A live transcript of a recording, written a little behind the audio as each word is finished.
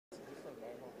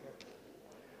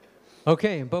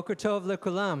Okay, Boker Tov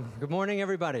Lekulam. Good morning,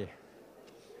 everybody.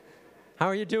 How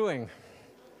are you doing?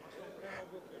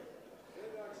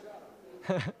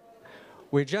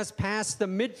 We just passed the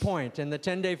midpoint in the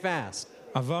 10-day fast.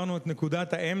 עברנו את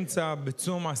נקודת האמצע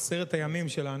בצום 10 הימים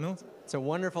שלנו. It's a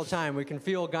wonderful time. We can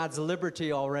feel God's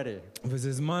liberty already.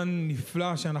 וזה זמן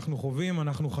נפלא שאנחנו חווים,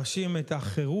 אנחנו חשים את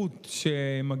החירות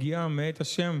שמגיעה מאת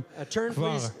השם Turn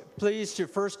כבר. please to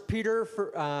 1 Peter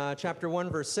chapter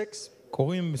 1 verse 6.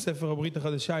 קוראים בספר הברית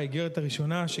החדשה, האיגרת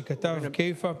הראשונה שכתב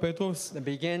קיפה פטרוס,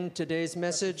 Begin today's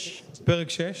message. פרק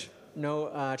 6. No,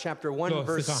 chapter 1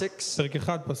 verse 6. פרק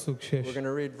 1 פסוק 6. We're going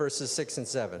to read verses 6 and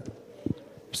 7.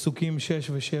 פסוקים 6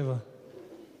 ו-7.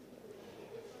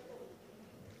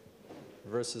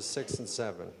 Verses 6 and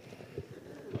 7.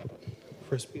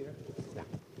 First Peter. Yeah.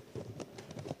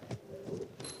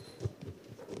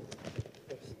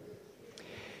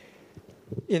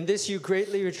 In this you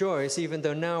greatly rejoice, even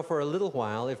though now for a little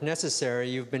while, if necessary,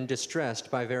 you've been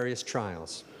distressed by various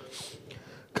trials.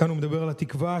 כאן הוא מדבר על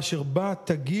התקווה אשר בה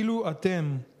תגילו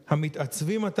אתם,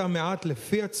 המתעצבים עתה מעט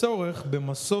לפי הצורך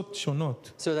במסות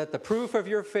שונות. So that the proof of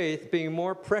your faith, being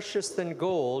more precious than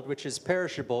gold, which is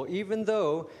perishable, even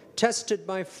though tested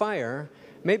by fire,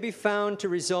 may be found to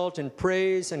result in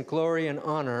praise and glory and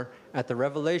honor at the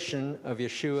revelation of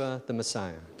Yeshua the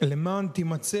Messiah. למען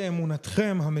תימצא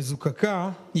אמונתכם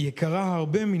המזוקקה, יקרה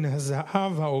הרבה מן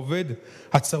הזהב העובד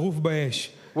הצרוף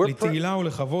באש. לתהילה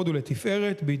ולכבוד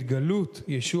ולתפארת בהתגלות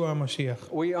ישוע המשיח.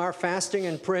 We are fasting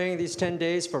and praying these 10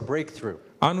 days for breakthrough.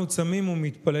 אנו צמים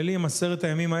ומתפללים 10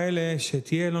 הימים האלה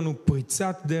שתהיה לנו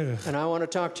פריצת דרך. And I want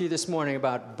to talk to you this morning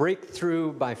about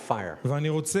breakthrough by fire. ואני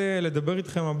רוצה לדבר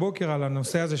איתכם הבוקר על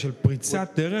הנושא הזה של פריצת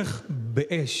דרך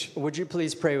באש. Would you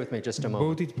please pray with me just a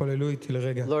בואו moment? תתפללו איתי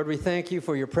לרגע. Lord, we thank you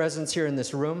for your presence here in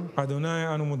this room.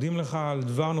 אדוני, אנו מודים לך על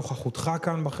דבר נוכחותך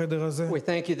כאן בחדר הזה. We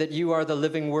thank you that you are the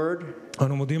living word.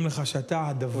 אנו מודים לך שאתה We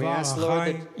הדבר ask, Lord,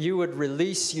 החי. that you would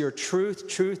release your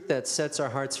truth that sets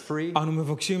our hearts free. אנו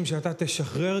מבקשים שאתה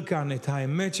תשחרר כאן את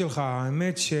האמת שלך,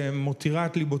 האמת שמותירה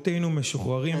את ליבותינו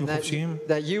משוחררים And וחופשיים.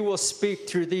 that you will speak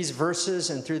through these verses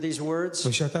and through these words.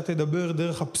 ושאתה תדבר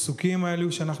דרך הפסוקים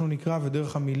האלו שאנחנו נקרא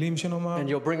ודרך המילים שנאמר. And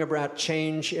you'll bring about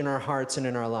change in our hearts and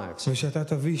in our lives. ושאתה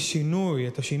תביא שינוי,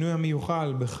 את השינוי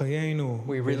המיוחל בחיינו, We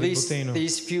release בליבותינו.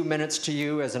 these few minutes to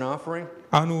you as an offering.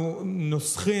 אנו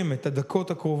נוסחים את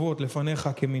הדקות הקרובות לפניך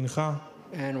כמנחה.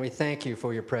 And we thank you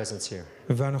for your presence here.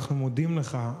 ואנחנו מודים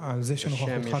לך על זה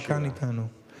שנוכחותך כאן איתנו.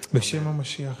 בשם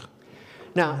המשיח.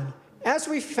 Now, as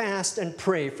we fast and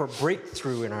pray for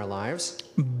breakthrough in our lives,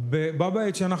 בה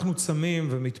בעת שאנחנו צמים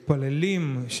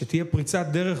ומתפללים שתהיה פריצת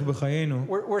דרך בחיינו,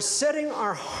 we're setting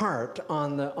our heart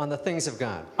on the things of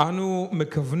God. אנו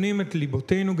מכוונים את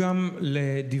ליבותינו גם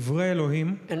לדברי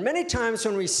אלוהים. And many times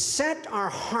when we set our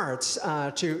hearts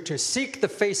to seek the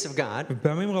face of God,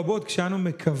 ופעמים רבות כשאנו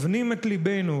מכוונים את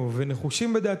ליבנו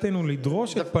ונחושים בדעתנו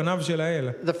לדרוש את פניו של האל,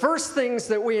 the first things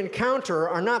that we encounter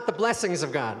are not the blessings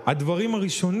of God. הדברים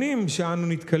הראשונים שאנו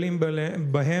נתקלים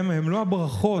בהם הם לא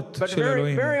הברכות But של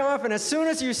אלוהים. very often, as soon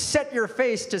as you set your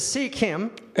face to seek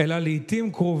Him, אלא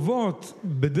לעתים קרובות,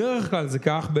 בדרך כלל זה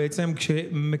כך בעצם,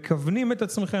 כשמכוונים את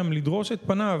עצמכם לדרוש את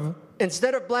פניו,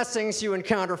 instead of blessings, you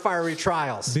encounter fiery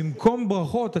trials. במקום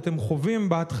ברכות אתם חווים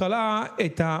בהתחלה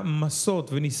את המסות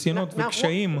וניסיונות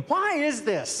וקשיים Why is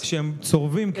this? שהם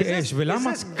צורבים כאש.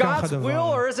 ולמה Is this כך God's will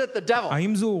הדבר? or is it the devil?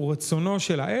 האם זו רצונו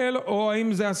של האל או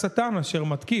האם זה השטן אשר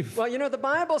מתקיף? Well, you know, the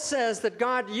Bible says that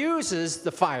God uses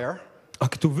the fire.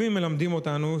 הכתובים מלמדים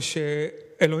אותנו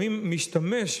שאלוהים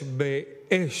משתמש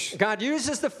באש. God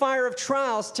uses the fire of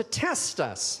trials to test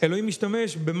us. אלוהים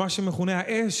משתמש במה שמכונה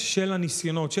האש של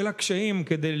הניסיונות, של הקשיים,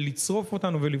 כדי לצרוף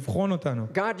אותנו ולבחון אותנו.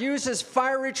 God uses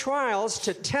fiery trials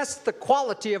to test the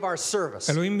quality of our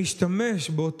service. אלוהים משתמש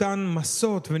באותן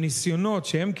מסות וניסיונות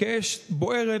שהם כאש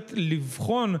בוערת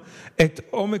לבחון את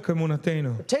עומק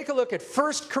אמונתנו. Take a look at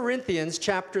 1 Corinthians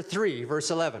chapter 3,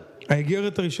 verse 11.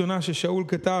 האיגרת הראשונה ששאול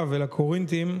כתב אל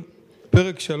הקורינתים,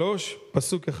 פרק 3,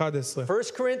 פסוק 11. 1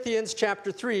 Corinthians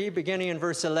chapter 3, beginning in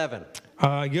verse 11.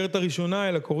 האיגרת הראשונה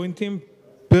אל הקורינתים,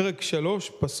 פרק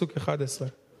 3, פסוק 11.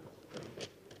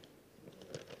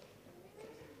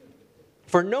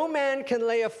 For no man can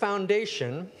lay a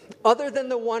foundation other than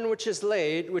the one which is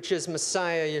laid, which is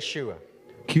Messiah Yeshua.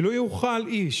 כי לא יוכל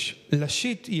איש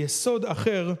לשית יסוד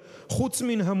אחר חוץ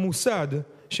מן המוסד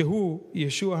שהוא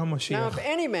ישוע Now, המשיח. if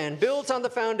any man builds on the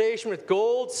foundation with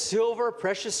gold, silver,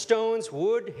 precious stones,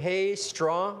 wood, hay,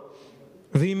 straw,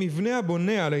 ואם יבנה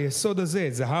הבונה על היסוד הזה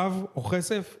זהב או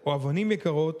כסף או אבנים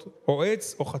יקרות או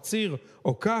עץ או חציר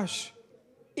או קש,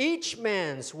 Each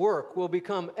man's work will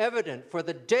become evident, for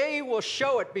the day will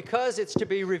show it, because it's to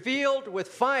be revealed with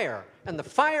fire, and the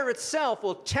fire itself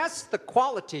will test the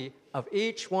quality of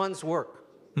each one's work.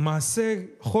 מעשה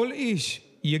כל איש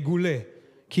יגולה,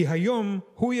 כי היום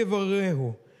הוא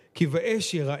יבררהו, כי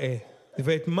באש יראה,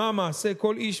 ואת מה מעשה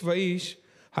כל איש ואיש,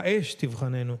 האש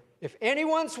תבחננו. If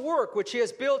anyone's work which he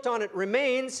has built on it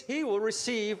remains, he will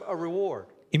receive a reward.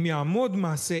 אם יעמוד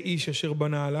מעשה איש אשר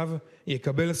בנה עליו,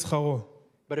 יקבל שכרו.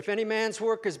 But if any man's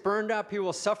work is burned up, he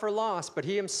will suffer loss, but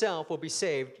he himself will be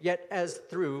saved, yet as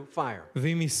through fire.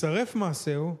 ואם יישרף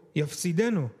מעשהו,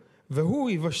 יפסידנו, והוא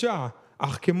יבשע,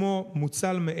 אך כמו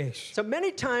מוצל מאש. So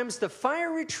many times the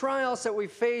fiery trials that we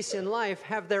face in life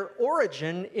have their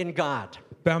origin in God.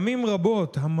 פעמים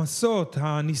רבות המסות,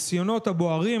 הניסיונות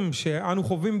הבוערים שאנו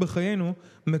חווים בחיינו,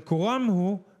 מקורם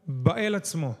הוא באל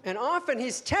עצמו. And often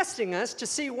he's testing us to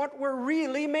see what we're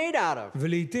really made out of.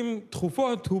 ולעיתים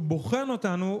תכופות הוא בוחן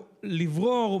אותנו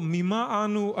לברור ממה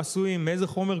אנו עשויים, מאיזה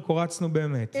חומר קורצנו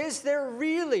באמת. Is there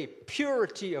really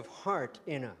purity of heart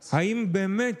in us? האם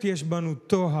באמת יש בנו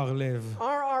טוהר לב? Are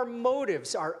our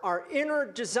motives, our inner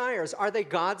desires, are they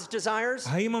God's desires?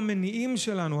 האם המניעים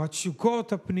שלנו,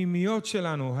 התשוקות הפנימיות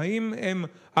שלנו, האם הם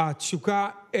התשוקה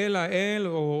אל האל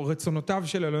או רצונותיו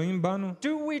של אלוהים בנו? Do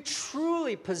we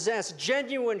truly possess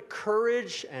genuine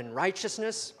courage and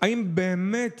righteousness? האם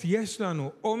באמת יש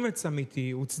לנו אומץ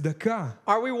אמיתי וצדקה?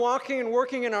 Are we walking and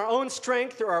working in our own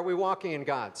strength, or are we walking in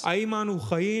God's? האם אנו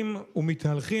חיים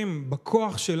ומתהלכים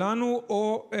בכוח שלנו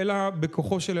או אלא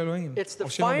בכוחו של אלוהים? It's the או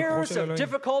שלנו בכוחו fires של of אלוהים?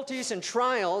 difficulties and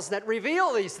trials that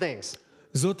reveal these things.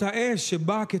 זאת האש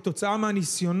שבאה כתוצאה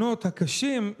מהניסיונות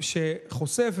הקשים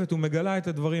שחושפת ומגלה את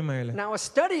הדברים האלה. Now, a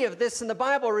study of this in the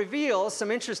Bible reveals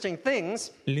some interesting things.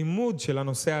 לימוד של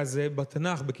הנושא הזה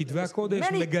בתנ"ך, בכתבי הקודש,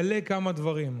 מגלה כמה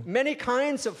דברים. Many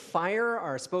kinds of fire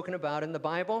are spoken about in the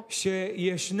Bible.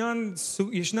 שישנם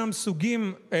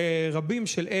סוגים רבים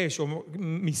של אש, או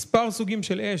מספר סוגים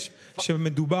של אש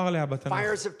שמדובר עליה בתנ"ך.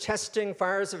 Fires of testing,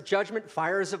 fires of judgment,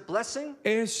 fires of blessing.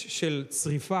 אש של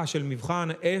צריפה, של מבחן,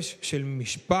 אש של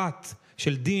משפט,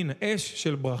 של דין, אש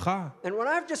של ברכה. And what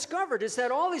I've discovered is that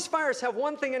all these fires have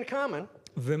one thing in common.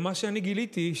 ומה שאני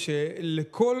גיליתי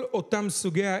שלכל אותם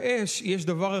סוגי האש יש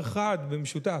דבר אחד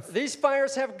במשותף. These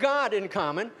fires have God in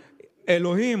common.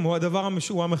 אלוהים הוא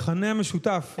הוא המכנה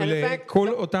המשותף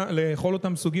לכל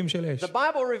אותם סוגים של אש. The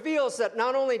Bible reveals that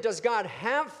not only does God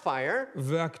have fire,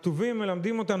 והכתובים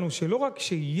מלמדים אותנו שלא רק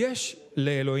שיש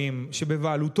לאלוהים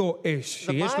שבבעלותו אש,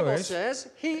 the שיש לו Bible אש, says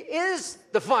he is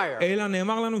the fire. אלא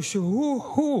נאמר לנו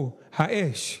שהוא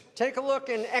האש. Take a look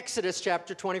in Exodus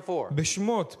chapter 24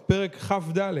 בשמות פרק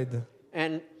כ"ד.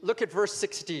 and look at verse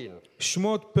 16.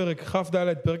 שמות פרק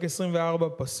כ"ד, פרק 24,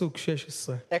 פסוק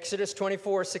 16. Exodus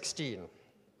 24:16.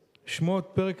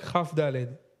 שמות פרק כ"ד,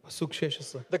 פסוק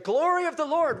 16. The glory of the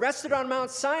Lord rested on Mount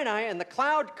Sinai, and the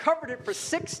cloud covered it for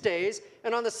 6 days,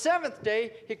 and on the 7th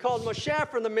day he called Moshe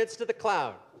from the midst of the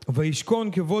cloud.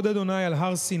 וישכון כבוד אדוני על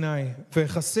הר סיני,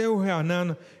 ויחסהו הענן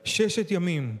 6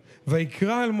 ימים,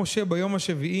 ויקרא אל משה ביום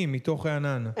השביעי מתוך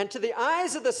הענן. And to the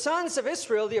eyes of the sons of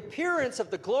Israel, the appearance of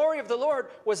the glory of the Lord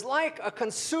was like a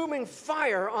consuming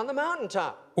fire on the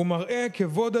mountaintop. ומראה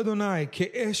כבוד אדוני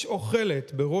כאש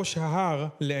אוכלת בראש ההר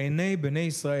לעיני בני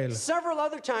ישראל. Several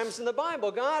other times in the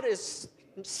Bible, God is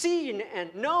seen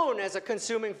and known as a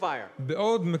consuming fire.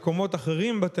 בעוד מקומות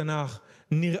אחרים בתנ"ך,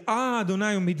 נראה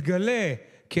אדוני ומתגלה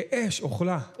כאש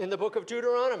אוכלה. In the book of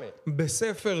Deuteronomy,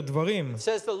 בספר דברים it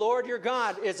says the Lord your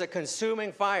God is a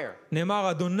consuming fire.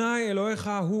 נאמר אדוני אלוהיך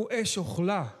הוא אש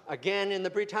אוכלה. Again in the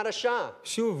Brit Hadashah,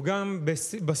 שוב, גם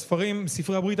בספרים,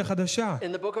 ספרי הברית החדשה,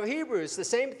 in the book of Hebrews, the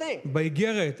same thing.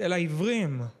 באיגרת אל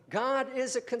העברים, God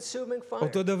is a consuming fire.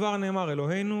 אותו דבר נאמר,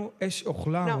 אלוהינו אש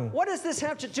אוכלה Now, הוא. what does this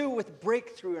have to do with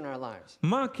breakthrough in our lives?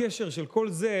 מה הקשר של כל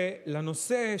זה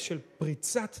לנושא של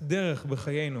פריצת דרך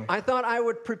בחיינו? I thought I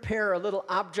would prepare a little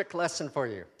object lesson for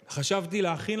you. חשבתי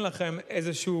להכין לכם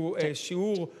איזשהו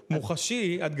שיעור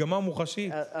מוחשי, הדגמה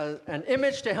מוחשית, An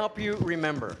image to help you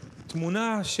remember.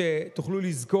 תמונה שתוכלו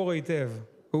לזכור היטב.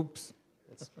 אופס.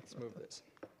 Let's move this.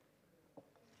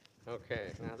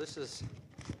 Okay, now this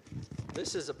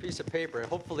is a piece of paper.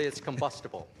 Hopefully it's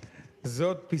combustible.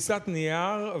 זאת פיסת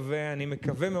נייר, ואני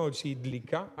מקווה מאוד שהיא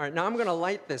דליקה. All right, now I'm going to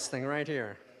light this thing right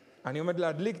here. אני עומד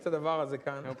להדליק את הדבר הזה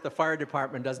כאן. I hope the fire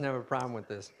department doesn't have a problem with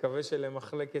this. מקווה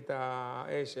שלמחלקת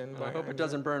האש אין I בעיה. hope it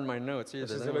doesn't burn my notes either.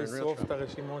 שזה Then לא we're in real ישרוף את trouble.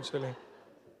 הרשימות שלי.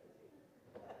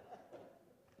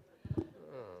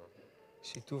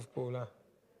 שיתוף פעולה.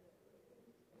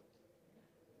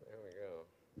 There we go.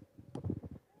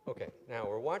 Okay, now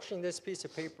we're watching this piece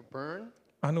of paper burn.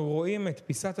 אנו רואים את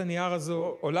פיסת הנייר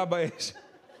הזו עולה באש.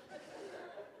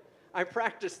 I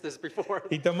practiced this before.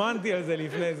 התאמנתי על זה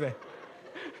לפני זה.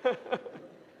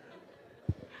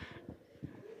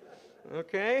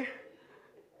 Okay.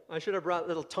 I should have brought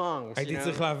little tongs. הייתי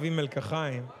צריך להביא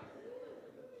מלקחיים.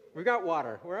 We got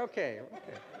water. We're okay.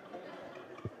 Okay.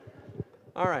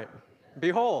 All right.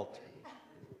 Behold.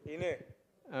 הנה.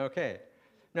 Okay.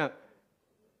 Now,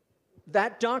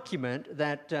 that document,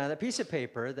 that piece of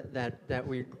paper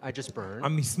I just burned,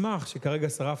 המסמך שכרגע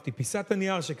שרפתי, פיסת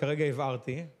הנייר שכרגע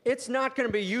הבערתי, it's not going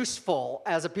to be useful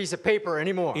as a piece of paper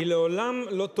anymore. היא לעולם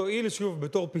לא תועיל שוב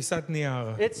בתור פיסת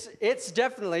נייר. It's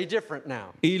definitely different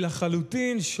now. היא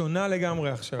לחלוטין שונה לגמרי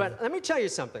עכשיו. But let me tell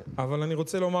you something. אבל אני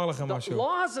רוצה לומר לכם The משהו.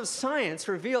 laws of science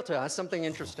reveal to us something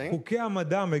interesting. חוקי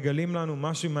המדע מגלים לנו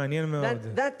משהו מעניין מאוד.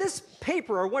 That this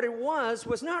paper, or what it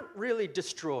was not really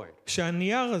destroyed.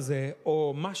 שהנייר הזה,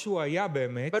 או משהו היה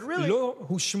באמת, לא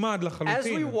הושמד As we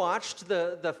לחלוטין. watched,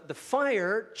 the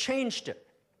fire changed it.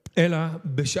 אלא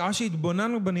בשעה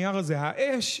שהתבוננו בנייר הזה,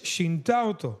 האש שינתה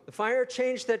אותו. The fire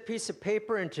changed that piece of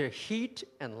paper into heat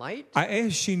and light.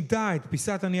 האש שינתה את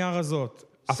פיסת הנייר הזאת,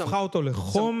 הפכה אותו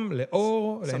לחום,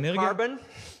 לאור, לאנרגיה,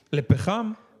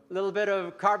 לפחם. A little bit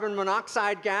of carbon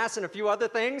monoxide gas and a few other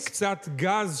things. קצת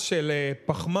גז של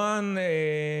פחמן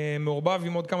מעורבב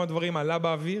עם עוד כמה דברים עלה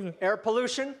באוויר. Air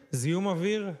pollution. זיהום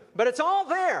אוויר. But it's all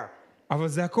there. אבל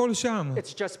זה הכל שם.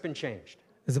 It's just been changed.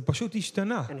 זה פשוט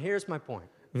השתנה. And here's my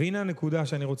point. והנה הנקודה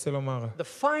שאני רוצה לומר.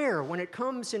 The fire, when it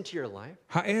comes into your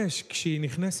life, האש, כשהיא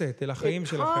נכנסת אל החיים it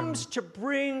שלכם, comes to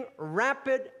bring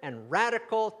rapid and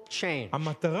radical change.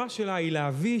 המטרה שלה היא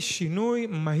להביא שינוי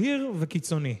מהיר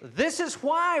וקיצוני. This is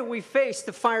why we face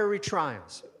the fiery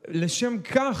trials. לשם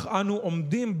כך אנו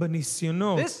עומדים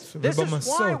בניסיונות This is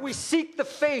ובמסות. why we seek the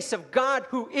face of God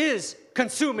who is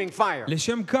consuming fire.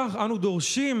 לשם כך אנו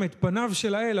דורשים את פניו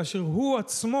של האל אשר הוא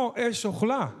עצמו אש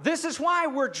אוכלה. This is why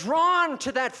we're drawn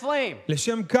to that flame.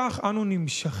 לשם כך אנו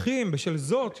נמשכים, בשל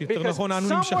זאת, יותר נכון,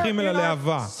 אנו נמשכים אל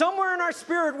הלהבה. Somewhere in our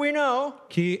spirit we know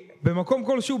כי במקום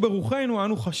כלשהו ברוחנו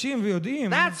אנו חשים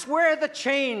ויודעים that's where the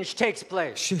change takes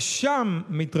place. ששם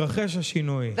מתרחש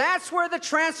השינוי. That's where the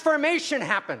transformation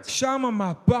happens. שם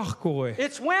המהפך קורה.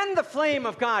 It's when the flame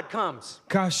of God comes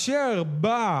כאשר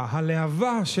באה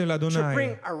הלהבה של to אדוני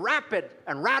bring a rapid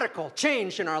and radical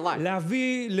change in our life.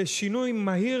 להביא לשינוי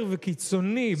מהיר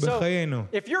וקיצוני בחיינו.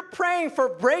 If you're praying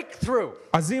for breakthrough,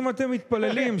 אז אם אתם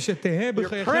מתפללים שתהא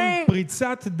בחייכם praying,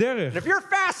 פריצת דרך, if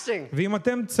you're fasting, ואם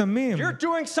אתם צמים, you're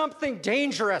doing something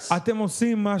dangerous. אתם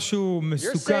עושים משהו You're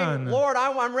מסוכן. saying, Lord,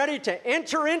 I'm ready to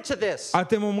enter into this.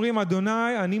 אתם אומרים,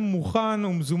 אדוני, אני מוכן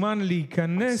ומזומן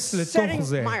להיכנס לתוך Setting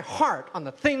זה. my heart on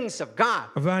the things of God.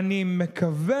 ואני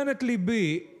מכוון את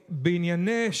ליבי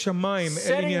בענייני שמיים,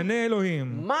 אל ענייני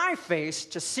אלוהים. My face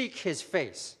to seek his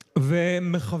face.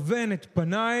 ומכוון את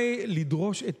פניי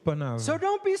לדרוש את פניו. So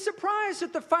don't be surprised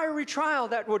at the fiery trial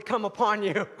that would come upon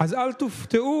you. אז אל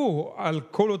תופתעו על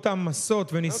כל אותם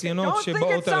מסות וניסיונות Don't think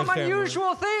שבאות it's some עליכם.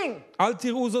 unusual thing. אל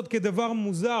תראו זאת כדבר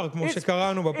מוזר, כמו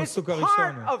שקראנו בפסוק It's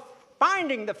הראשון. part of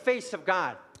finding the face of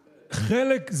God.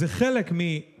 זה חלק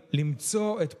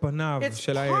מלמצוא את פניו It's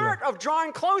של האל. part of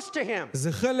drawing close to him.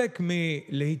 זה חלק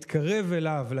מלהתקרב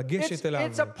אליו, לגשת אליו.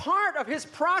 It's a part of his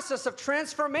process of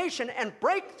transformation and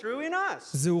breakthrough in us.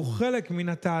 זהו חלק מן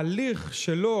התהליך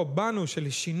שלו, בנו, של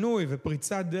שינוי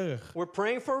ופריצת דרך. We're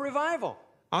praying for revival.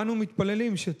 אנו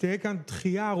מתפללים שתהיה כאן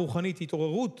תחייה רוחנית,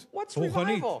 התעוררות What's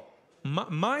רוחנית. revival?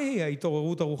 מהי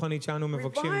ההתעוררות הרוחנית שאנו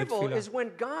מבקשים Revival לתפילה? is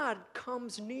when God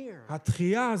comes near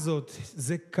התחייה הזאת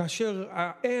זה כאשר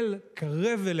האל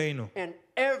קרב אלינו,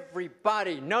 and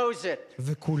everybody knows it.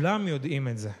 וכולם יודעים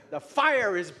את זה. The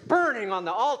fire is burning on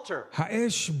the altar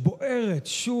האש בוערת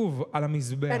שוב על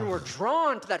המזבח, and we're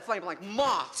drawn to that flame like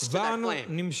moths to that ואנו flame.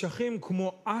 נמשכים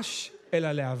כמו אש אל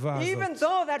הלהבה Even הזאת.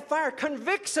 though that fire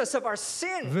convicts us of our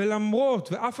sin.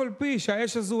 ולמרות, ואף על פי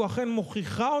שהאש הזו אכן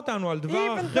מוכיחה אותנו על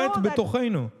דבר Even החטא though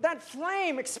בתוכנו, that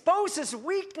flame exposes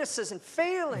weaknesses and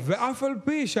failings. ואף על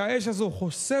פי שהאש הזו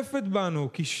חושפת בנו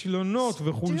כישלונות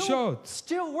וחולשות,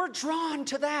 Still we're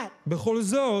drawn to that. בכל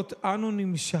זאת אנו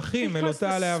נמשכים אל Because אותה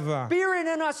the הלהבה.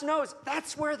 spirit in us knows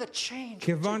that's where the change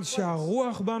כיוון takes place.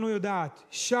 שהרוח בנו יודעת,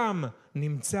 שם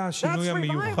נמצא השינוי That's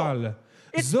revival. המיוחל.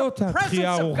 It's זאת the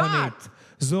התחייה presence of הרוחנית.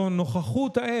 זו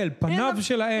נוכחות האל, פניו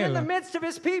של in האל, the midst of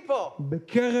his people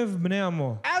בקרב בני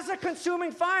עמו, as a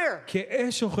consuming fire.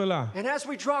 כאש אוכלה. And as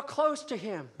we draw close to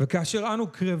him, וכאשר אנו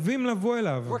קרבים לבוא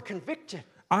אליו, we're convicted.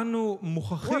 אנו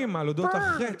מוכחים על אודות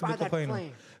החטא בתוכנו,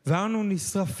 ואנו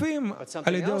נשרפים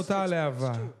על ידי אותה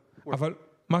הלהבה. אבל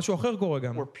משהו אחר קורה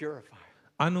גם. We're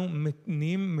purified. אנו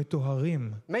נהיים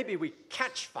מטוהרים. Maybe we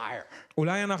catch fire.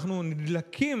 אולי אנחנו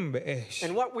נדלקים באש. And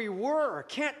what we were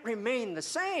can't remain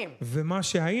the same. ומה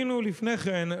שהיינו לפני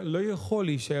כן לא יכול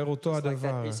להישאר אותו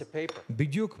הדבר. Piece of paper.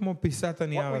 בדיוק כמו פיסת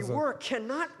הנייר What we הזאת. were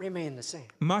cannot remain the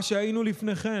same. מה שהיינו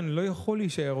לפני כן לא יכול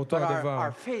להישאר אותו But הדבר.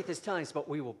 our faith is telling us, but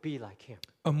we will be like him.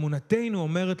 אמונתנו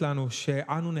אומרת לנו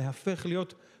שאנו נהפך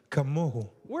להיות כמוהו.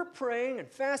 We're praying and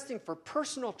fasting for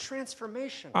personal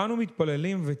transformation. אנו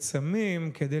מתפללים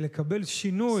וצמים כדי לקבל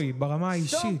שינוי ברמה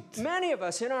האישית. So many of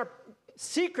us in our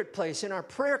secret place, in our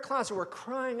prayer closet, we're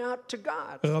crying out to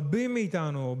God. רבים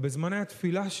מאיתנו בזמני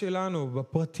התפילה שלנו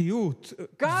בפרטיות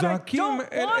God, I זועקים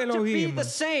don't אל want to be אלוהים.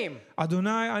 the same.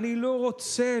 אדוני, אני לא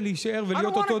רוצה להישאר I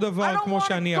ולהיות don't אותו want דבר כמו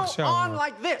שאני to go עכשיו. on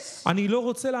like this. אני לא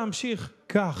רוצה להמשיך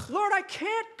כך. Lord, I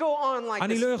can't go on like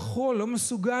אני this. לא יכול, לא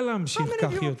מסוגל How להמשיך many of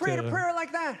כך you have prayed a יותר. prayer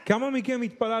like that? כמה מכם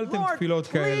התפללתם Lord, תפילות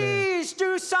כאלה? please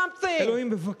do something. אלוהים,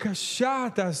 בבקשה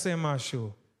תעשה משהו.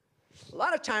 A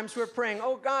lot of times we're praying,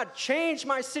 oh God, change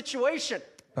my situation.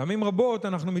 פעמים רבות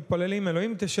אנחנו מתפללים,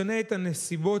 אלוהים תשנה את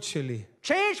הנסיבות שלי.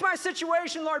 Change my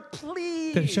situation, Lord,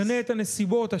 please. תשנה את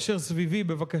הנסיבות אשר סביבי,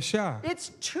 בבקשה.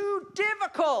 It's too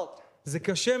difficult. זה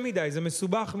קשה מדי, זה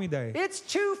מסובך מדי.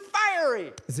 It's too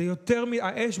fiery. זה יותר,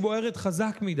 האש בוערת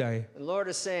חזק מדי. The Lord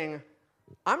is saying,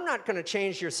 I'm not going to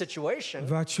change your situation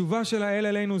והתשובה של האל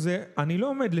אלינו זה, אני לא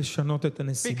עומד לשנות את because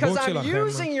הנסיבות I'm שלכם,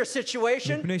 using your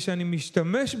situation מפני שאני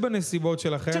משתמש בנסיבות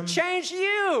שלכם to change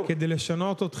you. כדי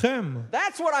לשנות אתכם.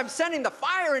 That's what I'm sending the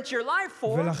fire into your life for.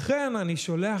 ולכן אני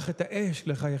שולח את האש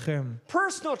לחייכם.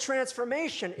 Personal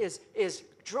transformation is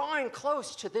drawing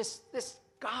close to this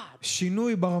God.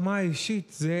 שינוי ברמה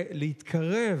האישית זה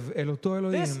להתקרב אל אותו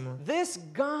אלוהים. This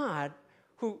God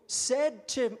who said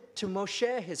to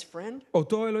Moshe, his friend,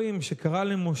 אותו אלוהים שקרא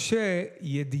למשה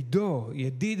ידידו,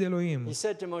 ידיד אלוהים. he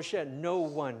said to Moshe, no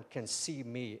one can see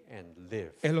me and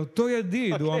live. אל אותו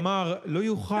ידיד הוא אמר, לא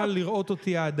יוכל לראות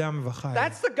אותי האדם וחי.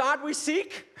 That's the God we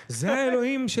seek. זה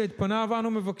האלוהים שאת פניו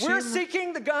אנו מבקשים. We're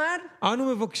seeking the God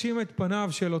אנו מבקשים את פניו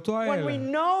של אותו when we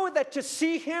האל, know that to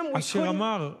see him we אשר couldn't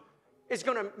אמר is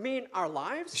going to mean our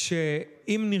lives.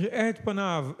 שאם נראה את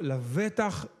פניו,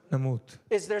 לבטח נמות.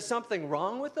 Is there something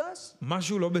wrong with us?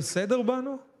 משהו לא בסדר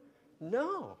בנו? No.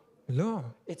 לא.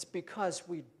 It's because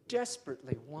we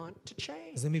desperately want to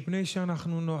change. זה מפני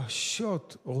שאנחנו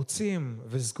נואשות, רוצים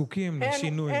וזקוקים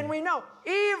לשינוי. And we know,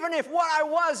 even if what I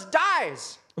was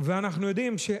dies, ואנחנו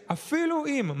יודעים שאפילו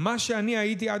אם מה שאני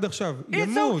הייתי עד עכשיו it's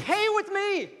ימות, okay with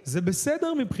me. זה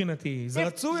בסדר מבחינתי, זה If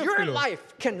רצוי your אפילו.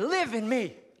 life can live in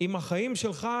me, אם החיים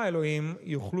שלך, אלוהים,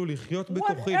 יוכלו לחיות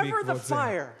בתוכי whatever the בעקבות זה.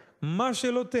 fire, מה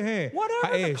שלא תהא, Whatever the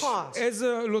האש, cost.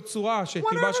 איזה לא צורה שתלבש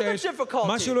Whatever the האש, difficulty.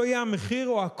 מה שלא יהיה המחיר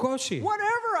או הקושי,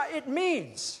 whatever it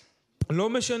means, לא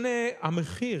משנה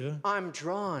המחיר, I'm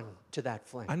drawn to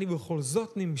that flame. אני בכל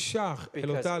זאת נמשך אל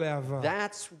Because אותה להבה.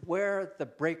 that's where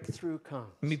the breakthrough comes.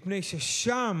 מפני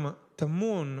ששם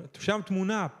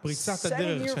תמונה פריצת Setting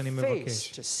הדרך your שאני face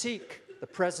מבקש. to seek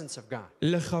the presence of God.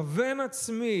 לכוון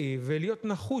עצמי ולהיות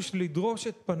נחוש לדרוש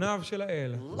את פניו של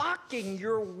האל. Locking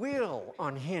your will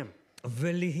on him.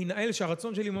 ולהינעל,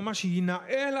 שהרצון שלי ממש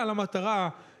ינעל על המטרה,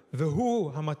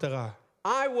 והוא המטרה.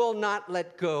 I will not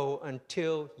let go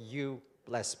until you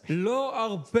bless me. לא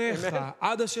ארפך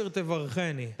עד אשר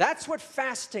תברכני. That's what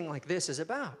fasting like this is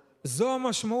about. זו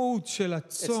המשמעות של It's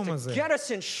הצום to הזה. get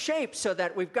us in shape so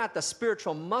that we've got the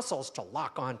spiritual muscles to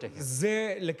lock onto him.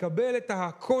 זה לקבל את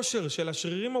הכושר של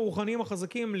השרירים הרוחניים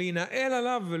החזקים, להינעל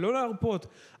עליו ולא להרפות,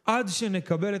 עד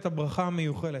שנקבל את הברכה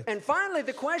המיוחלת. And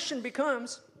finally, the question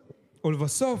becomes,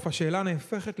 ולבסוף השאלה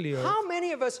נהפכת להיות, how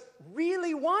many of us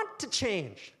really want to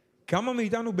change? כמה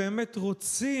מאיתנו באמת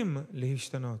רוצים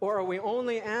להשתנות? Or are we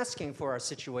only asking for our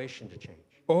situation to change?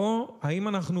 או האם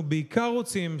אנחנו בעיקר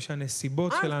רוצים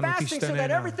שהנסיבות I'm שלנו fasting so that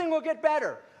תשתננה? everything will get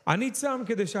better. אני צם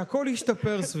כדי שהכל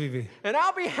ישתפר סביבי. And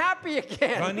I'll be happy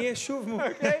again.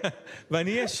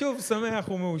 ואני אהיה שוב שמח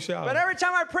ומאושר. But every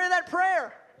time I pray that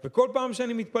prayer, וכל פעם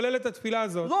שאני מתפלל את התפילה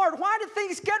הזאת, Lord, why did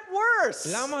things get worse?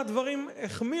 למה הדברים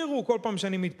החמירו כל פעם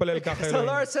שאני מתפלל ככה So the אלוהים?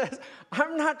 Lord says,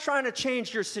 I'm not trying to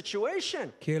change your situation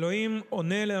כי אלוהים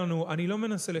עונה לנו, אני לא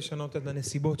מנסה לשנות את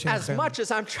הנסיבות as שלכם. much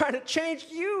as I'm trying to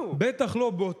change you. בטח לא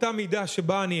באותה מידה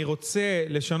שבה אני רוצה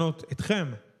לשנות אתכם.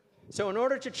 So in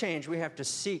order to change, we have to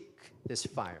seek this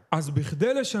fire. אז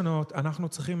בכדי לשנות, אנחנו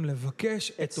צריכים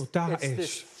לבקש את אותה It's this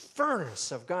האש.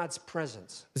 furnace of God's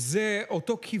presence. זה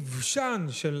אותו כבשן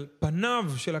של פניו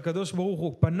של הקדוש ברוך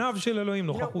הוא, פניו של אלוהים,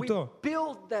 You know, we נוכחותו.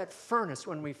 build that furnace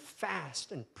when we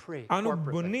fast and pray אנו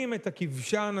corporately. בונים את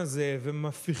הכבשן הזה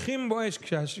ומפיחים בו אש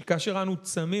כאשר אנו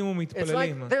צמים It's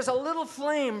ומתפללים. like there's a little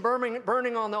flame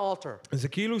burning on the altar. זה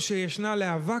כאילו שישנה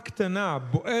להבה קטנה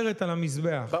בוערת על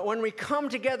המזבח. But when we come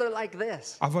together like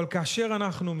this, אבל כאשר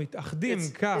אנחנו מתאחדים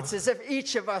כך, it's as if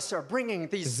each of us are bringing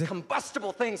these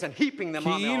combustible things and heaping them on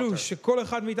the כאילו altar. שכל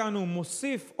אחד מאיתנו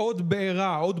מוסיף עוד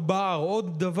בעירה, עוד בר,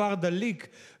 עוד דבר דליק,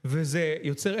 וזה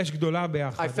יוצר אש גדולה I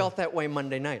ביחד. felt that way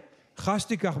Monday night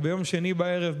חשתי כך ביום שני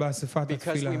בערב באספת because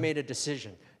התפילה. we made a decision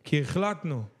כי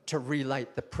החלטנו to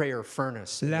relight the prayer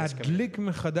furnace in this community. להדליק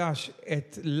מחדש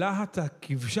את להט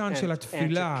הכבשן של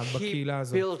התפילה and to בקהילה keep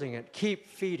הזאת. building it,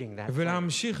 keep feeding that flame.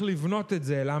 ולהמשיך לבנות את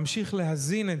זה, להמשיך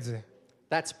להזין את זה.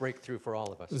 That's breakthrough for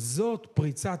all of us. זאת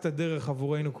פריצת הדרך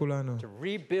עבורנו כולנו. To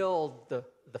rebuild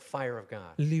the fire of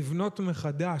God. לבנות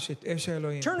מחדש את אש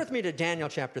האלוהים. Turn with me to Daniel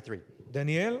chapter 3.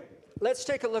 דניאל, Let's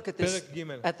take a look at פרק ג'.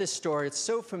 this story. It's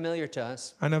so familiar to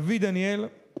us, הנביא דניאל,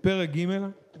 פרק ג',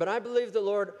 but I believe the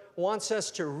Lord wants us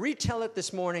to retell it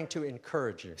this morning to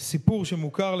encourage you. סיפור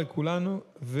שמוכר לכולנו,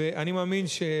 ואני מאמין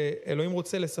שאלוהים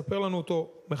רוצה לספר לנו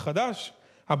אותו מחדש,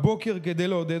 הבוקר כדי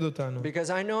לעודד אותנו. Because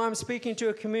I know I'm speaking to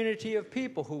a community of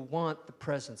people who want the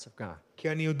presence of God.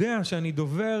 כי אני יודע שאני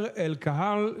דובר אל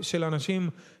קהל של אנשים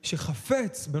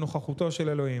שחפץ בנוכחותו של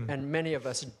אלוהים. And many of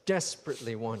us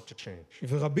desperately want to change.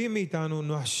 ורבים מאיתנו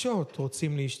נואשות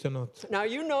רוצים להשתנות. Now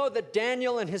you know that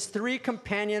Daniel and his 3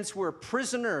 companions were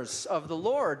prisoners of the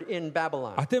Lord in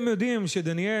Babylon. אתם יודעים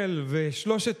שדניאל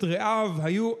ושלושת רעיו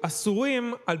היו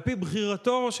אסורים על פי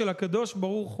בחירתו של הקדוש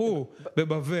ברוך הוא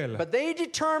בבבל. But they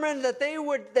determined that they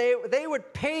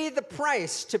would pay the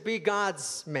price to be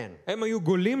God's men. הם היו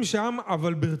גולים שם,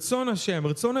 אבל ברצון השם,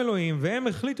 ברצון אלוהים, והם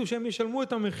החליטו שהם ישלמו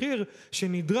את המחיר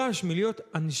שנדרש מלהיות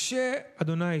אנשי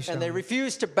אדוני שם. And they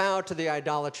refused to bow to the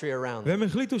idolatry around them. והם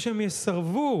החליטו שהם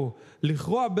יסרבו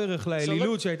לכרוע ברך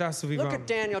לאלילות שהייתה Look סביבם. at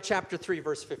Daniel chapter 3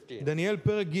 verse 15. דניאל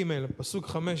פרק ג' פסוק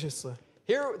 15.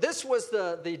 Here, this was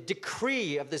the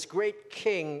decree of this great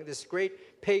king, this great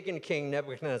pagan king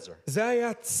Nebuchadnezzar. זה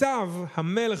היה צו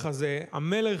המלך הזה,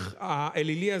 המלך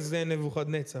האלילי הזה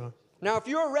נבוכדנצר. Now, if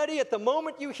you're ready at the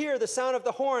moment you hear the sound of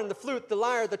the horn, the flute, the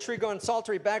lyre, the trigon,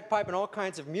 psaltery, bagpipe, and all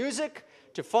kinds of music,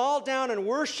 to fall down and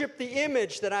worship the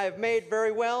image that I have made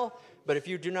very well. But if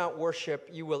you do not worship,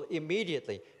 you will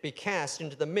immediately be cast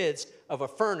into the midst of a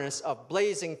furnace of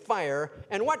blazing fire.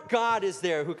 And what God is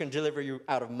there who can deliver you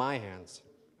out of my hands?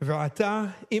 ועתה,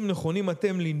 אם נכונים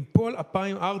אתם לנפול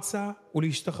אפיים ארצה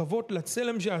ולהשתחוות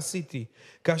לצלם שעשיתי,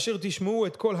 כאשר תשמעו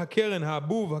את כל הקרן,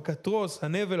 האבוב, הקטרוס,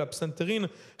 הנבל, הפסנתרין,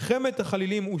 חמת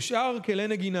החלילים ושאר כלי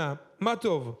נגינה, מה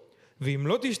טוב. ואם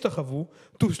לא תשתחוו,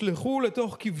 תושלחו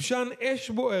לתוך כבשן אש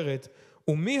בוערת,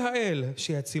 ומי האל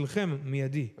שיצילכם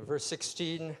מידי. Verse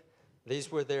 16,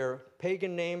 these were their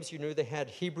pagan names. You knew they had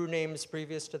Hebrew names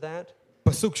previous to that.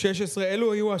 פסוק 16,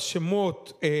 אלו היו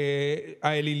השמות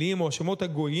האליליים או השמות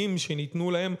הגויים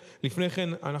שניתנו להם. לפני כן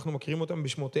אנחנו מכירים אותם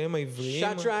בשמותיהם העבריים.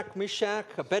 Shadrach,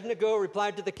 Meshach, Abednego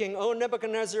replied to the king, "O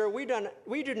Nebuchadnezzar,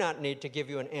 we do not need to give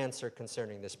you an answer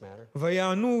concerning this matter."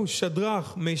 ויענו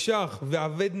שדרך, משך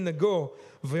ואבדנגו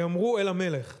ויאמרו אל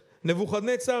המלך,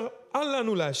 נבוכדנצר, אל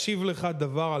לנו להשיב לך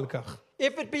דבר על כך.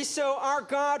 If it be so, our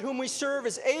God whom we serve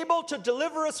is able to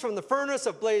deliver us from the furnace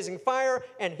of blazing fire,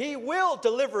 and he will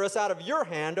deliver us out of your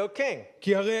hand, O king.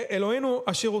 כי הרי אלוהינו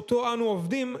אשר אותו אנו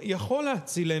עובדים יכול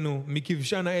להצילנו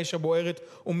מכבשן האש הבוערת,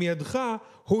 ומידך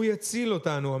הוא יציל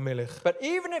אותנו המלך. But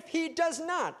even if he does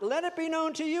not, let it be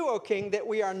known to you, O king, that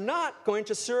we are not going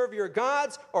to serve your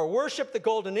gods or worship the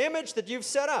golden image that you've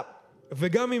set up.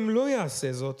 וגם אם לא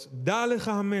יעשה זאת, דע לך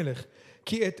המלך,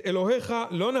 כי את אלוהיך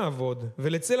לא נעבוד,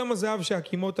 ולצלם הזהב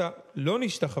שהקימות לא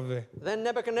נשתחווה. Then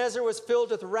Nebuchadnezzar was filled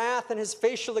with wrath, and his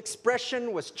facial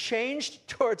expression was changed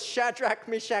towards Shadrach,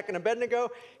 Meshach, and Abednego.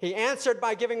 He answered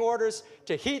by giving orders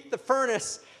to heat the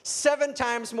furnace 7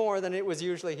 times more than it was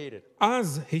usually heated.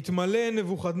 אז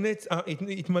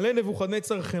התמלא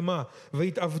נבוכדנצר חמה,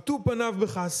 והתעוותו פניו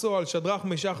בכעסו על שדרך,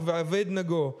 משך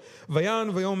ואבדנגו, ויען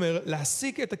ויאמר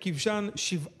להסיק את הכבשן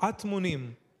 7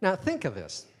 מונים. Now think of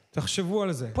this. תחשבו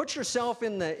על זה. Put yourself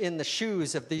in the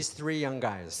shoes of these 3 young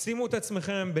guys. שימו את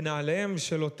עצמכם בנעליהם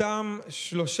של אותם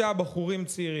 3 בחורים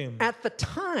צעירים. At the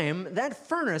time, that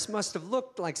furnace must have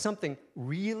looked like something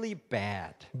really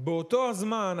bad. באותו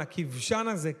הזמן, הכבשן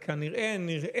הזה כנראה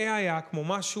נראה היה כמו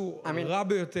משהו רע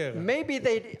ביותר. Maybe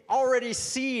they'd already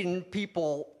seen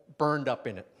people burned up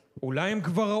in it. אולי הם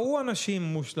כבר ראו אנשים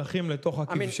מושלכים לתוך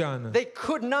הכבשן. They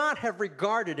could not have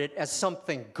regarded it as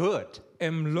something good.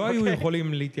 הם לא היו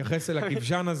יכולים להתייחס אל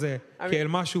הכבשן הזה כאל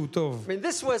משהו טוב. I mean,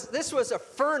 this was a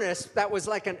furnace that was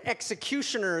like an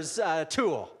executioner's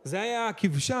tool. זה היה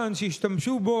הכבשן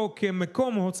שהשתמשו בו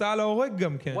כמקום הוצאה להורג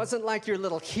גם כן. It wasn't like your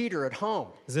little heater at home.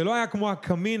 זה לא היה כמו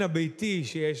הקמין הביתי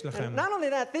שיש לכם. And not only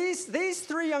that, these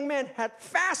three young men had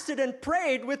fasted and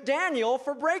prayed with Daniel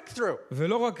for breakthrough.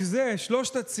 ולא רק זה,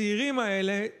 שלושת הצעירים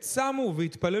האלה צמו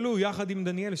והתפללו יחד עם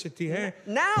דניאל שתהיה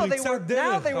פריצת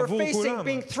דרך Now they were עבור facing כולם.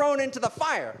 being thrown into the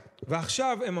fire.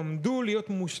 ועכשיו הם עמדו להיות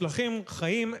מושלכים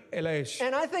חיים אל האש.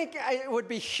 And I think it would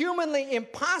be humanly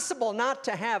impossible not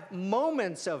to have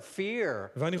moments of fear.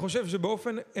 ואני חושב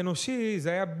שבאופן אנושי זה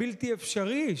היה בלתי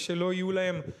אפשרי שלא יהיו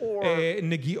להם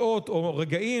נגיעות או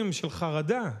רגעים של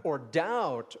חרדה, Or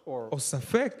doubt, או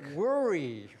ספק,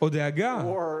 worry, או דאגה,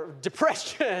 or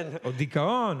depression. או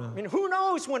דיכאון. I mean, who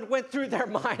knows what went through their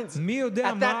minds מי יודע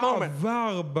at מה that moment?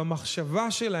 עבר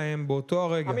במחשבה שלהם באותו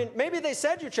הרגע. I mean, maybe they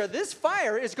said to each other, this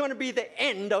fire is going to be the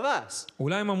end of us.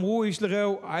 אולי הם אמרו איש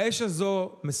לרעהו, האש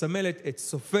הזו מסמלת את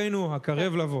סופנו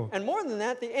הקרב לבוא. And more than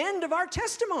that, the end of our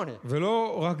testimony.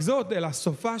 ולא רק זאת, אלא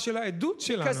סופה של העדות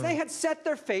שלנו. Because they had set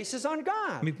their faces on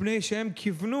God. מפני שהם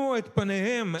כיוונו את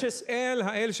פניהם אל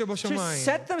האל To שבשמיים.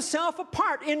 set themselves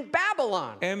apart in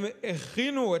Babylon. הם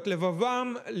הכינו את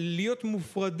לבבם להיות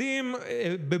מופרדים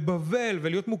בבבל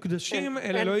ולהיות מוקדשים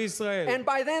אל אלוהי ישראל. And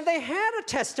by then they had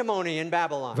a testimony in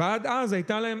Babylon. ועד אז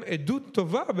הייתה להם עדות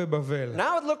טובה בבבל.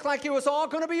 Now it looked like it was all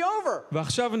going to be over.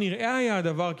 ועכשיו נראה היה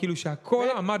הדבר כאילו שהכל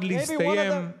עמד להסתיים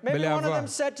Maybe one of בלהבה. them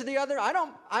said to the other,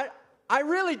 I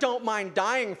really don't mind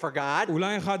dying for God.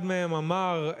 אולי אחד מהם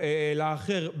אמר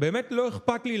לאחר, באמת לא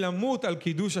אכפת לי למות על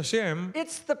קידוש השם,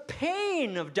 It's the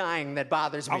pain of dying that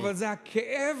bothers me. אבל זה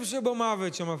הכאב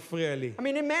שבמוות שמפריע לי. I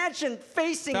mean, imagine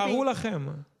facing תארו being לכם,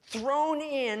 thrown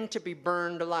in to be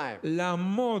burned alive.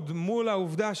 לעמוד מול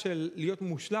העובדה של להיות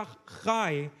מושלך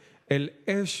חי אל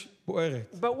אש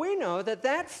בוערת. But we know that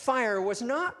that fire was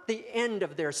not the end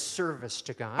of their service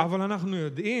to God. אבל אנחנו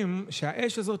יודעים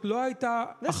שהאש הזאת לא הייתה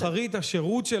אחרית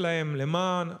השירות שלהם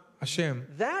למען השם.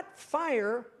 That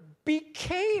fire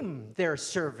became their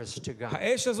service to God.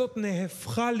 האש הזאת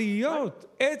נהפכה להיות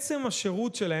עצם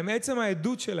השירות שלהם, עצם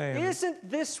העדות שלהם.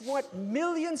 Isn't this what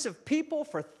millions of people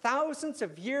for thousands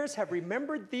of years have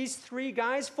remembered these three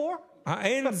guys for?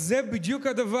 האין זה בדיוק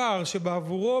הדבר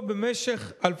שבעבורו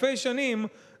במשך אלפי שנים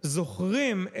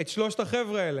זוכרים את שלושת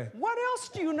החבר'ה האלה. What else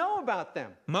do you know about them?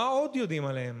 מה עוד יודעים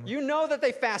עליהם? You know that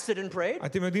they fasted and prayed.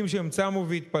 אתם יודעים שהם צמו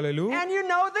והתפללו, And you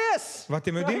know this.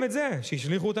 ואתם יודעים right? את זה,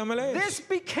 שהשליחו אותם אל האש. This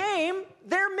became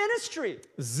their ministry.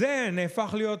 זה נהפך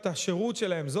להיות השירות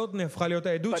שלהם, זאת נהפכה להיות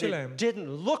העדות But שלהם. it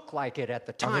didn't look like it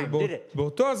at the אבל time, did it?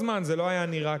 באותו הזמן זה לא היה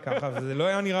נראה ככה, וזה לא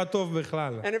היה נראה טוב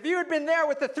בכלל. And if you had been there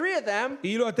with the three of them,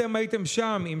 אילו אתם הייתם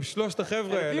שם עם שלושת and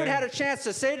החבר'ה if you'd האלה, had a chance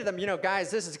to say to them, you know,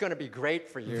 guys, this is going to be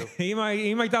great for you.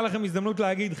 אם הייתה לכם הזדמנות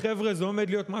להגיד, חבר'ה, זה עומד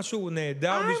להיות משהו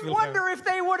נהדר I בשבילכם. wonder if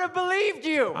they would have believed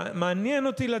you. מעניין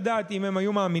אותי לדעת אם הם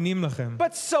היו מאמינים לכם.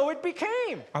 But so it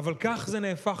became. אבל כך זה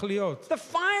נהפך להיות.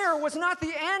 The fire was not the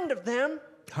end of them.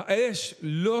 האש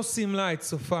לא סימלה את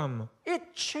סופם. It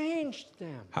changed them.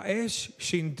 האש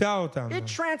שינתה אותם. It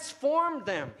transformed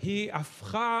them. היא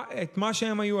הפכה את מה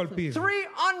שהם היו על פיו. Three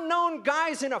unknown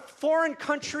guys in a foreign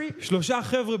country שלושה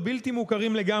חבר'ה בלתי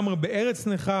מוכרים לגמרי בארץ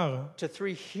נכר, to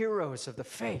three heroes of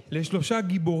the faith. לשלושה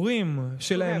גיבורים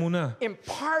של האמונה,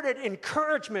 Imparted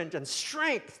encouragement and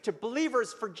strength to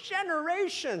believers for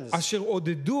generations אשר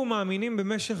עודדו מאמינים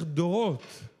במשך דורות,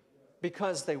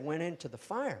 because they went into the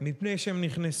fire. מפני שהם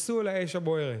נכנסו לאש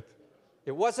הבוערת.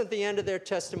 It wasn't the end of their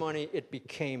testimony, it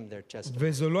became their testimony.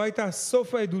 וזו לא הייתה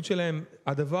סוף העדות שלהם,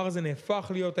 הדבר הזה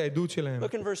נהפך להיות העדות שלהם.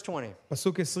 Look in verse 20.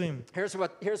 פסוק 20.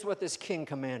 Here's what this king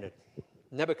commanded.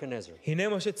 Nebuchadnezzar. הנה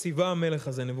מה שציווה המלך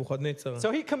הזה, נבוכדנצר.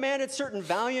 So he commanded certain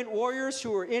valiant warriors who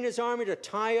were in his army to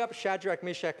tie up Shadrach,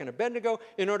 Meshach, and Abednego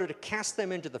in order to cast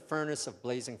them into the furnace of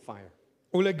blazing fire.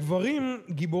 ולגברים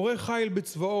גיבורי חיל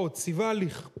בצבאו ציווה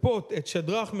לכפות את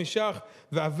שדרך משך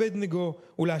ואבדנגו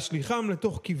ולהשליחם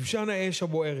לתוך כבשן האש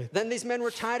הבוערת. Then these men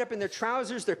were tied up in their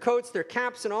trousers, their coats, their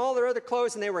caps, and all their other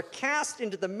clothes, and they were cast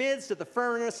into the midst of the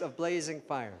furnace of blazing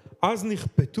fire. אז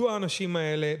נכפתו האנשים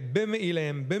האלה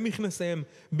במעיליהם, במכנסיהם,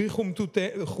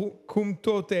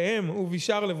 בחומתותיהם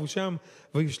ובשאר לבושם,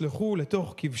 וישלחו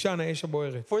לתוך כבשן האש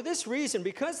הבוערת. For this reason,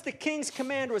 because the king's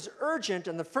command was urgent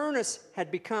and the furnace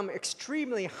had become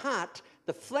extremely hot,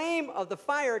 the flame of the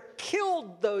fire killed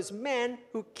those men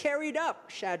who carried up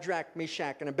Shadrach,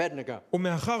 Meshach, and Abednego.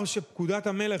 ומאחר שפקודת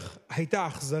המלך הייתה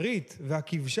אכזרית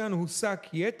והכבשן הוסק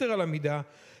יתר על המידה,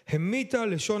 המיתה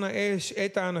לשון האש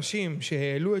את האנשים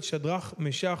שהעלו את שדרך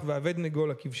משך ואבדנגו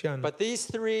לכבשן. But these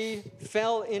three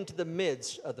fell into the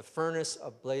midst of the furnace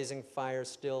of blazing fire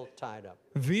still tied up.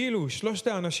 ואילו שלושת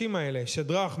האנשים האלה,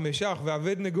 שדרך, משך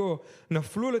ואבדנגו,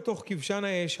 נפלו לתוך כבשן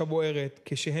האש הבוערת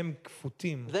כשהם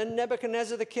כפותים. Then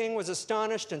Nebuchadnezzar the king was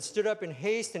astonished and stood up in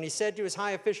haste, and he said to his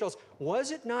high officials,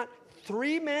 "Was it not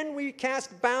 3 men we cast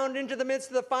bound into the midst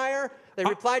of the fire?" They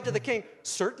replied to the king,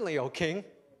 "Certainly, O king."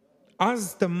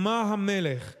 אז תמה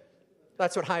המלך.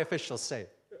 That's what high officials say.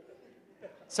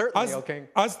 Certainly, O king.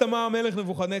 אז תמה המלך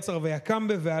נבוכדנצר ויקם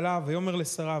בבהלה ויאמר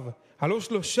לשריו, הלא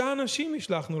 3 אנשים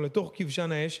השלחנו לתוך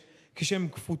כבשן האש כשהם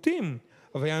כפותים,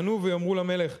 ויענו ויאמרו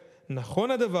למלך,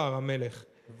 נכון הדבר המלך.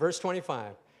 Verse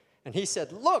 25. And he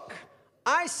said, "Look,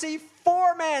 I see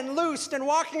 4 men loosed and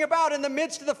walking about in the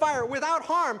midst of the fire without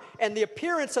harm, and the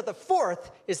appearance of the 4th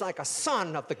is like a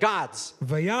son of the gods."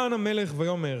 ויען המלך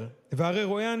ויאמר, והרי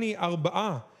רואה אני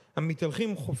 4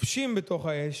 המתהלכים חופשים בתוך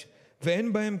האש,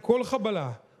 ואין בהם כל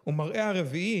חבלה, ומראה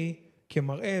הרביעי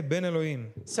כמראה בן אלוהים.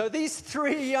 So these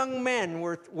 3 young men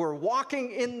were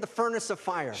walking in the furnace of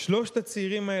fire. 3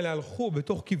 הצעירים האלה הלכו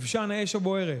בתוך כבשן האש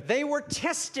הבוערת. They were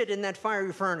tested in that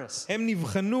fiery furnace. הם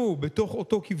נבחנו בתוך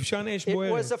אותו כבשן אש It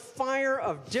בוערת. was a fire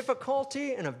of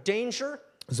difficulty and of danger,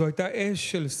 זו הייתה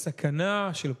אש של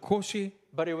סכנה, של קושי,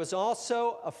 but it was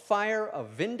also a fire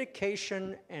of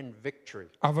vindication and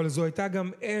victory. אבל זו הייתה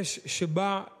גם אש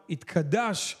שבה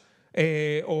התקדש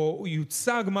או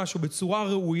יוצג משהו בצורה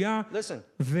ראויה,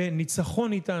 Listen. וניצחון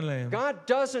ניתן להם.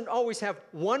 God doesn't always have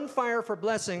one fire for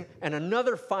blessing and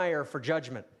another fire for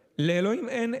judgment. לאלוהים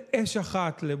אין אש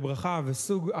אחת לברכה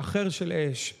וסוג אחר של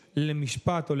אש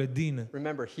למשפט או לדין.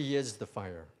 Remember, he is the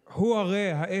fire. הוא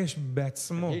הרי האש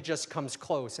בעצמו. He just comes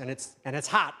close and it's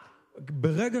hot.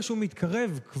 ברגע שהוא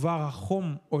מתקרב כבר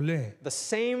החום עולה. The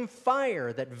same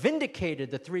fire that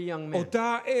vindicated the 3 young men.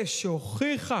 אותה אש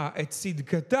שהוכיחה את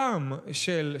צדקתם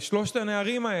של 3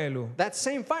 הנערים האלו. That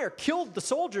same fire killed the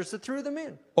soldiers that threw them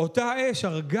in. אותה אש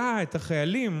הרגה את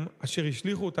החיילים אשר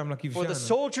השליחו אותם For the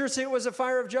לכבשן. soldiers it was a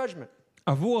fire of judgment.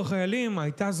 עבור החיילים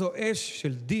הייתה זו אש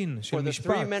של דין, של For the 3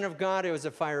 משפט. men of God it was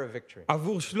a fire of victory.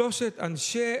 עבור 3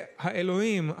 אנשי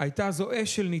האלוהים הייתה זו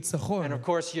אש של ניצחון. And of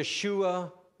course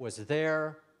Yeshua was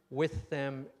there with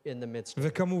them in the midst.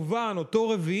 וכמובן אותו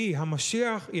רביעי,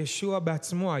 המשיח ישוע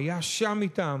בעצמו היה שם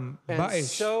איתם And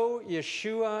באש. so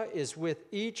Yeshua is with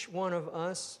each one of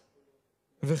us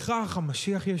וכך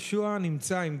המשיח ישוע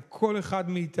נמצא עם כל אחד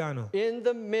מאיתנו. in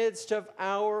the midst of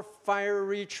our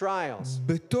fiery trials.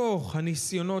 בתוך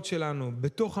הניסיונות שלנו,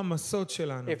 בתוך המסות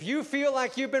שלנו. If you feel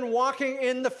like you've been walking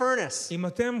in the furnace, אם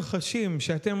אתם חשים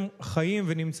שאתם חיים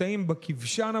ונמצאים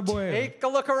בכבשן הבוער, take a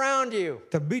look around you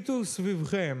תביטו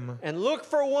סביבכם and look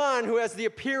for one who has the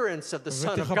appearance of the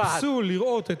Son of God. ותחפשו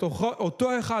לראות את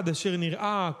אותו אחד אשר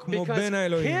נראה כמו Because בן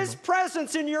האלוהים. his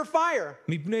presence in your fire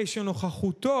מפני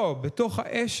שנוכחותו בתוך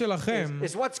האש שלכם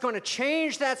is what's going to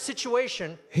change that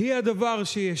situation היא הדבר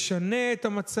שישנה את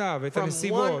המצב, את from one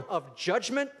הנסיבות, of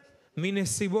judgment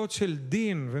מנסיבות של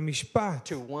דין ומשפט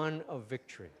to one of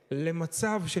victory.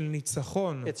 למצב של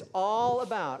ניצחון. It's all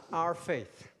about our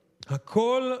faith.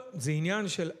 הכל זה עניין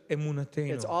של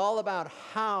אמונתנו. It's all about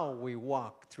how we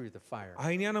walk through the fire.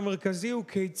 העניין המרכזי הוא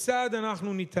כיצד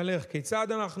אנחנו נתהלך,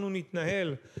 כיצד אנחנו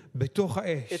נתנהל בתוך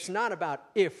האש. It's not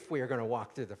about if we are going to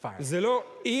walk through the fire. זה לא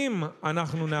אם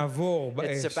אנחנו נעבור It's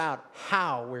באש, about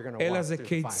how we're going to אלא walk זה through the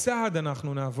fire. כיצד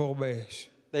אנחנו נעבור באש.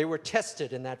 They were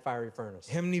tested in that fiery furnace.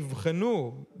 הם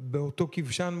נבחנו באותו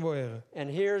כבשן בוער. And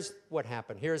here's what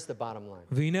happened. Here's the bottom line.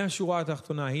 והנה השורה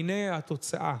התחתונה, הנה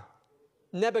התוצאה.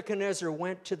 Nebuchadnezzar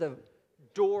went to the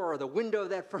door or the window of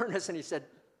that furnace and he said,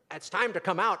 "It's time to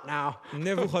come out now."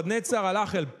 נבוכדנצר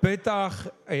הלך אל פתח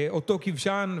אותו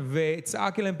כבשן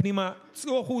וצעק אליהם פנימה,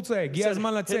 צאו החוצה, הגיע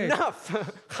הזמן לצאת. Enough.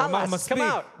 אמר Halas, come מספיק,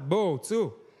 out. בואו,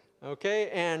 צאו. Okay,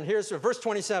 and here's verse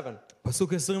 27.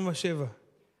 פסוק 27.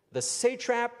 The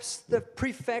satraps, the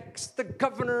prefects, the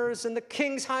governors, and the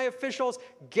king's high officials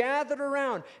gathered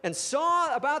around and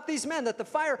saw about these men that the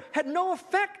fire had no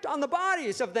effect on the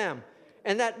bodies of them,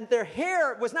 and that their hair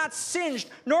was not singed,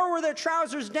 nor were their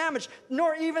trousers damaged, nor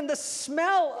even the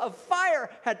smell of fire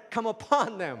had come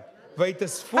upon them.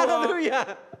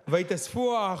 Hallelujah!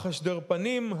 ויתאספו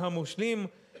החשדרפנים, המושלים,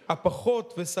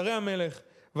 הפחות ושרי המלך,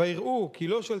 ויראו כי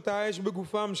לא שלטה האש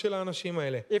בגופם של האנשים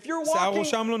האלה. שיער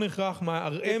ראשם לא נחרח,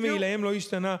 מראה מעיליהם לא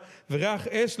השתנה, וריח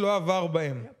אש לא עבר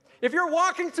בהם. If you're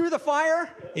walking through the fire,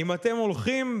 אם אתם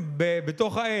הולכים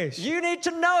בתוך האש, you need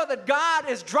to know that God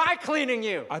is dry cleaning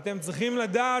you. אתם צריכים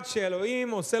לדעת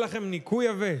שאלוהים עושה לכם ניקוי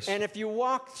יבש. And if you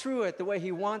walk through it the way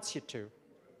he wants you to,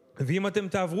 ואם אתם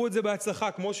תעברו את זה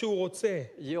בהצלחה כמו שהוא רוצה,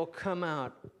 you'll come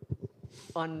out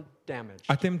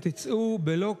undamaged, אתם תצאו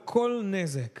בלא כל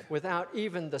נזק, without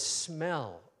even the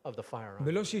smell of the fire on.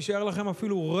 בלא שישאר לכם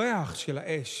אפילו ריח של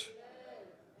האש.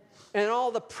 And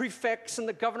all the prefects and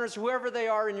the governors, whoever they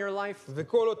are in your life,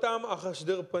 וכל אותם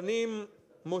החשדרפנים,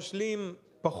 מושלים,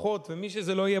 פחות, ומי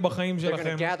שזה לא יהיה בחיים they're going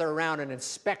שלכם, to gather around and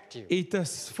inspect you.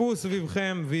 יתאספו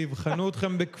סביבכם ויבחנו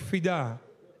אתכם בקפידה.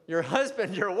 Your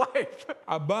husband, your wife,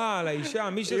 הבעל, האישה,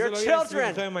 מי שזה Your לא יהיה children.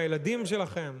 סביבכם, הילדים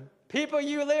שלכם, people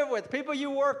you live with, people you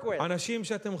work with, אנשים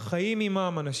שאתם חיים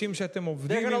עמם, אנשים שאתם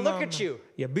עובדים They're gonna עמם, look at you.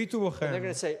 יביטו and they're בכם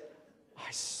going to say,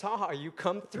 I saw you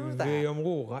come through that.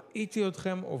 ויאמרו, ראיתי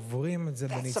אתכם עוברים את זה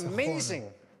That's בניצחון. amazing.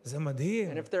 זה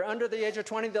מדהים. And if they're under the age of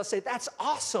 20, they'll say, that's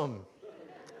awesome.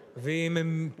 ואם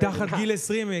הם תחת גיל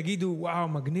 20, הם יגידו, וואו,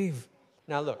 מגניב.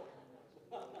 Now look,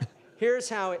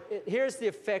 here's the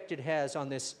effect it has on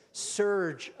this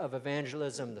surge of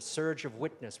evangelism, the surge of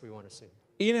witness we want to see.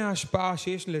 הנה ההשפעה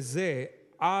שיש לזה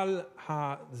על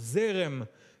הזרם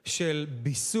של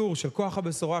ביסור, של כוח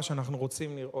הבשורה שאנחנו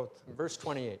רוצים לראות. Verse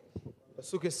 28.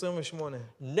 פסוק 28.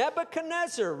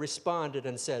 Nebuchadnezzar responded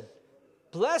and said,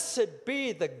 Blessed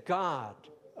be the God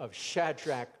of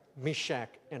Shadrach, Meshach,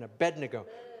 and Abednego,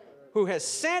 who has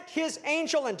sent his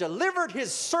angel and delivered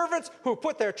his servants who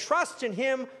put their trust in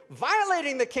him,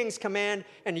 violating the king's command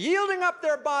and yielding up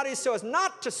their bodies so as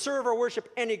not to serve or worship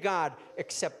any god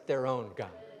except their own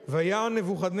God. ויען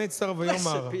נבוכדנצר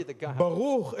ויאמר, Blessed be the God.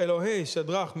 ברוך אלוהי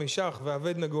שדרך, משך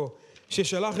ואבדנגו,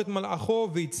 ששלח את מלאכו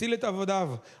והציל את עבדיו,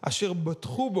 אשר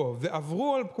בטחו בו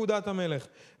ועברו על פקודת המלך,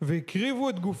 והקריבו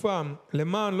את גופם,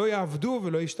 למען לא יעבדו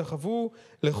ולא ישתחוו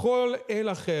לכל אל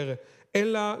אחר,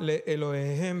 אלא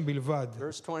לאלוהיהם בלבד.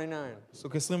 Verse 29.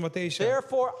 פסוק 29.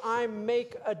 Therefore I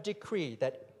make a decree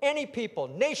that any people,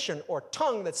 nation, or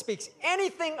tongue that speaks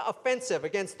anything offensive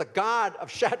against the God of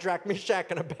Shadrach, Meshach,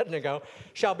 and Abednego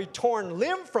shall be torn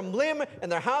limb from limb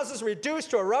and their houses reduced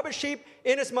to a rubbish heap,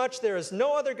 inasmuch there is no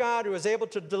other God who is able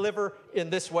to deliver in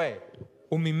this way.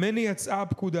 וממני יצאה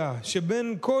הפקודה,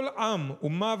 שבין כל עם,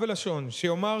 אומה ולשון,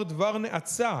 שיאמר דבר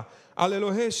נאצה על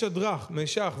אלוהי שדרך,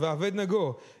 משך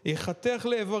ואבדנגו, יחתך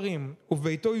לאיברים,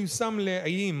 וביתו יושם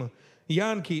לאיים,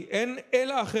 יען כי אין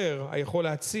אל אחר היכול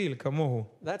להציל כמוהו.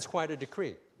 That's quite a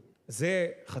decree. זה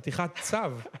חתיכת צו.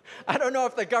 I don't know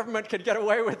if the government could get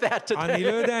away with that אני לא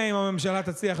today, יודע אם הממשלה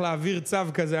תצליח להעביר צו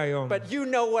כזה היום. but you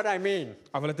know what I mean.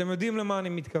 אבל אתם יודעים למה אני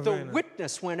The מתכוון.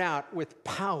 witness went out with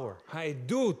power,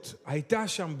 העדות הייתה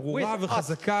שם with ברורה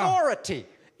וחזקה. authority.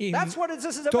 עם That's what this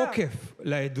is about. תוקף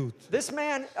לעדות. This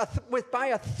man, by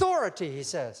authority, he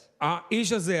says,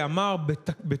 האיש הזה אמר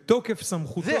בתוקף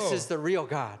סמכותו, this is the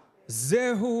real God.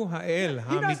 זהו האל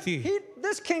האמיתי.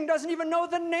 This king doesn't even know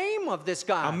the name of this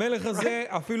God. המלך הזה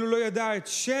אפילו לא ידע את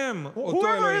שם אותו Whoever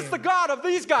is אלוהים. the God of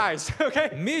these guys,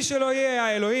 okay? מי שלא יהיה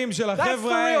האלוהים של the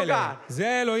החבר'ה real האלה, God. זה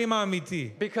האלוהים האמיתי.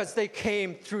 Because they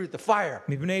came through the fire.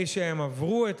 מפני שהם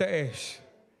עברו את האש.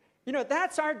 You know,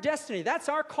 that's our destiny. That's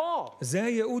our call. זה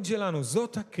הייעוד שלנו,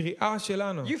 זאת הקריאה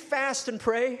שלנו. You fast and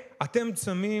pray. אתם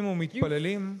צמים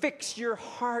ומתפללים. Fix your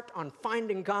heart on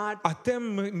finding God.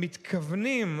 אתם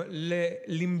מתכוונים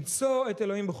למצוא את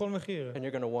אלוהים בכל מחיר. And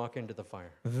you're going to walk into the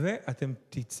fire. ואתם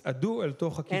תצעדו אל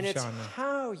תוך And it's הכבשן.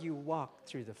 how you walk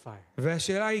through the fire.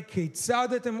 והשאלה היא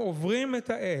כיצד אתם עוברים את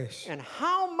האש. And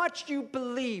how much you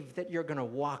believe that you're going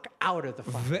to walk out of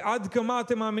the fire. ועד כמה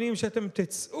אתם מאמינים שאתם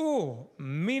תצאו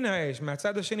מן האש,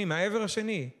 מהצד השני, מהעבר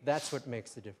השני. That's what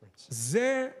makes the difference.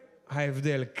 זה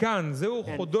ההבדל. כאן, זהו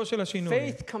חודו של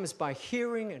השינוי. Faith comes by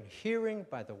hearing and hearing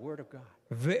by the word of God.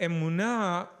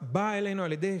 ואמונה באה אלינו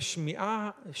על ידי Now,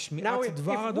 שמיעת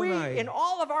דבר if we, אדוני. in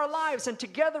all of our lives and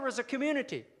together as a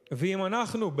community, ואם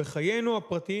אנחנו בחיינו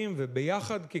הפרטיים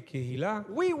וביחד כקהילה,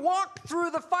 we walk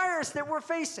through the fires that we're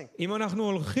facing. אם אנחנו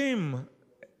הולכים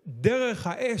דרך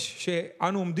האש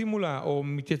שאנו עומדים מולה,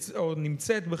 או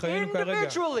נמצאת בחיינו כרגע,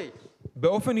 Individually.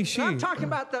 באופן אישי, I'm talking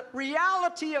about the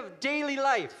reality of daily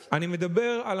life. אני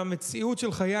מדבר על המציאות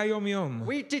של חיי היום-יום.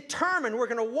 We determine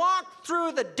we're going to walk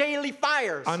through the daily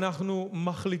fires. אנחנו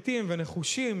מחליטים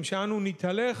ונחושים שאנו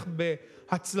נתהלך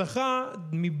בהצלחה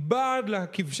מבעד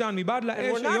לכבשן, מבעד לאש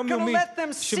we're not היומיומית gonna let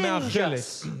them singe שמאכלת.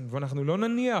 us. ואנחנו לא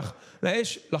נניח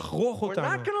לאש לחרוך We're אותנו.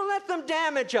 not going to let them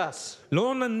damage us.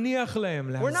 לא נניח להם,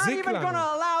 We're not להזיק even going to לנו.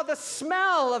 allow the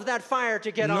smell of that fire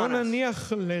to get לא on us.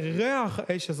 נניח לריח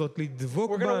האש הזאת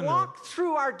לדבוק We're going to בנו. walk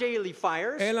through our daily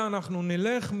fires אלא אנחנו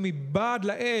נלך מבעד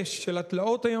לאש של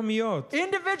התלאות היומיות,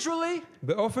 individually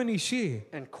באופן אישי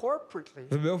and corporately.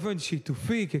 ובאופן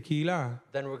שיתופי כקהילה.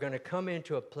 Then we're going to come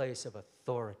into a place of authority.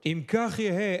 אם כך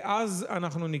יהיה, אז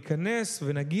אנחנו ניכנס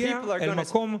ונגיע People are אל gonna-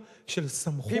 מקום של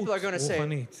סמכות People are going to say,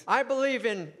 רוחנית. I believe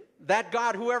in that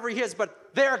God, whoever he is, but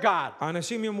their God.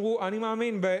 האנשים יאמרו, אני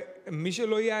מאמין במי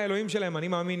שלא יהיה האלוהים שלהם, אני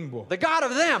מאמין בו. The God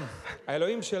of them.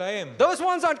 האלוהים שלהם. Those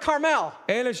ones on Carmel.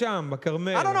 אלה שם,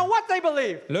 בכרמל. I don't know what they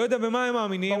believe. לא יודע במה הם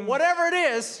מאמינים. But whatever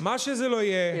it is, מה שזה לא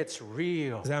יהיה, it's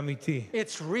real. זה אמיתי.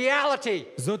 It's reality.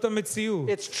 זאת המציאות.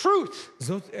 It's truth.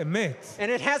 זאת אמת.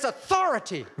 And it has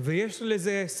authority. ויש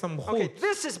לזה סמכות. Okay,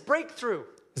 this is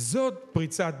breakthrough. זאת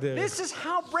פריצת דרך. This is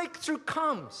how breakthrough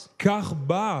comes. כך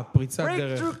באה פריצת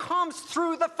דרך. Breakthrough comes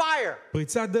through the fire.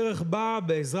 פריצת דרך באה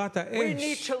בעזרת We need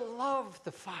האש. to love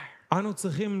the fire. אנו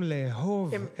צריכים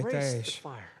לאהוב את Embrace the האש. fire.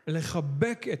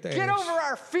 לחבק את Get האש. over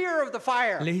our fear of the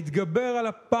fire. להתגבר על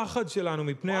הפחד שלנו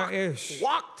מפני האש.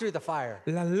 Walk through the fire.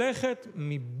 ללכת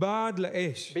מבעד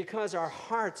לאש. Because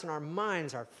our hearts and our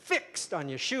minds are fixed on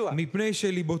Yeshua. מפני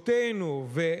שליבותינו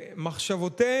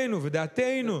ומחשבותינו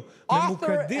ודעתנו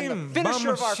ממוקדים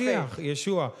במשיח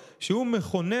ישוע, שהוא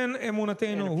מכונן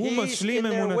אמונתנו, הוא משלים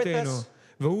אמונתנו,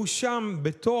 והוא שם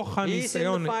בתוך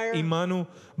הניסיון עמנו,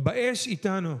 באש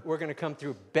איתנו. We're going to come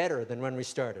through better than when we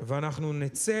started. ואנחנו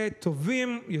נצא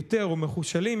טובים יותר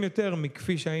ומחושלים יותר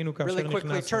מכפי שהיינו כאשר Really quickly,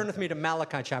 נכנסנו. turn with me to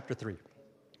Malachi chapter 3.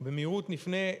 במהירות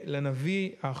נפנה לנביא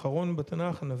האחרון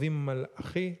בתנ"ך, הנביא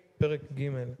מלאכי, פרק ג',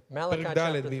 פרק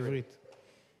ד' בעברית.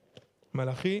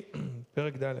 מלאכי,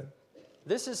 פרק ד'.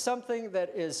 This is something that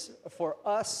is for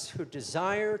us who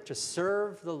desire to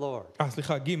serve the Lord.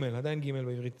 סליחה, ג', עדיין ג'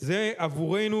 בעברית. זה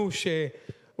עבורנו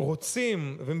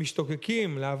שרוצים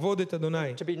ומשתוקקים לעבוד את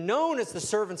אדוני. To be known as the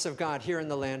servants of God here in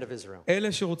the land of Israel.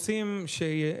 אלה שרוצים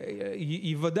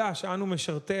שיוודע שאנו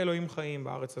משרתי אלוהים חיים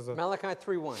בארץ הזאת. Malachi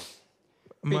 3:1.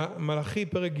 מלאכי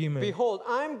פרק ג'. Behold,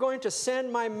 I'm going to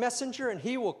send my messenger, and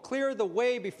he will clear the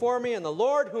way before me, and the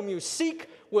Lord whom you seek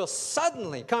will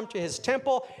suddenly come to his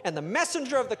temple, and the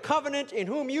messenger of the covenant in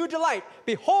whom you delight,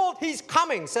 behold, he's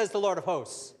coming, says the Lord of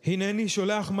hosts. הנני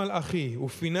שולח מלאכי,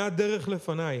 ופינה דרך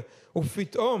לפניי,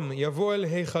 ופתאום יבוא אל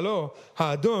היכלו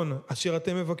האדון אשר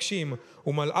אתם מבקשים,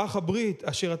 ומלאך הברית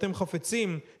אשר אתם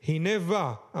חפצים, הנה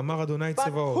בא, אמר אדוני But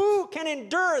צבאות. who can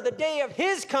endure the day of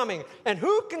his coming, and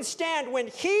who can stand when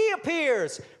he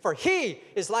appears? For he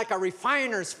is like a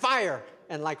refiner's fire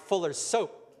and like fuller's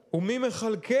soap. ומי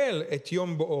מכלכל את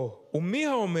יום בואו? ומי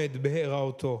העומד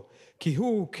בהיראותו? כי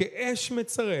הוא כאש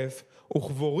מצרף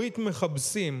וכבורית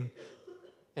מכבסים.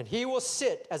 And he will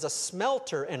sit as a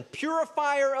smelter and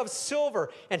purifier of silver,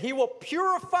 and he will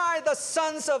purify the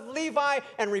sons of Levi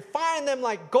and refine them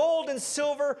like gold and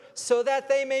silver, so that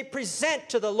they may present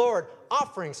to the Lord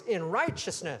offerings in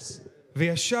righteousness.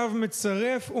 וישב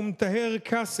מצרף ומטהר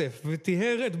כסף,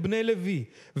 וטיהר את בני לוי,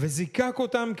 וזיקק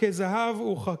אותם כזהב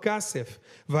וככסף,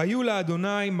 והיו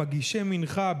לאדוני מגישי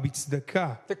מנחה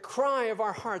בצדקה. The cry of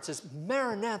our hearts is,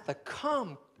 Maranatha,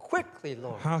 come quickly,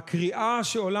 Lord. הקריאה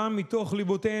שעולה מתוך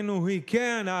ליבותינו היא,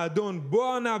 כן, האדון,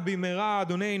 בוא נא במהרה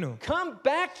אדוננו. Come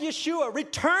back, Yeshua.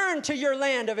 Return to your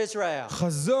land of Israel.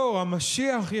 חזור,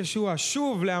 המשיח ישוע,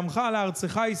 שוב לעמך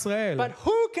לארצך ישראל. But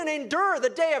who can endure the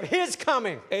day of his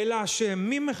coming? אלא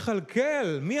שמי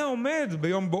מכלכל, מי העומד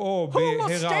ביום בואו Who will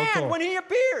בהיראותו? stand when he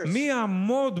appears? מי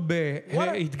יעמוד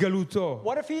בהתגלותו?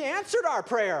 What if he answered our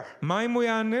prayer מה אם הוא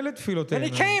יענה לתפילותינו? and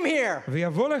he came here?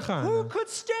 ויבוא לכאן. Who could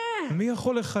stand? מי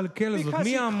יכול לכלכל זאת? Because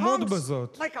מי he יעמוד comes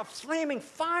בזאת? like a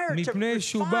flaming fire to מפני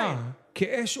שהוא בא refine.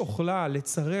 כאש אוכלה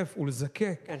לצרף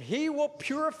ולזקק. And he will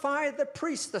purify the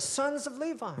priests, the sons of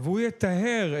Levi. והוא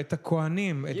יטהר את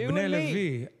הכהנים, את You בני and me.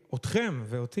 לוי, אתכם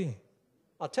ואותי.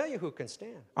 I'll tell you who can stand.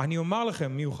 אני אומר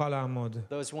לכם מי יוכל לעמוד.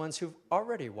 Those ones who've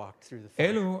already walked through the fire.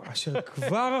 אלו אשר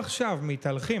כבר עכשיו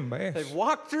מתהלכים באש. They've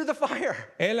walked through the fire.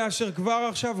 אלה אשר כבר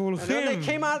עכשיו הולכים And when they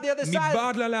came out the other side,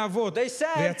 מבעד ללהבות, they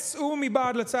said, ויצאו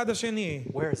מבעד לצד השני,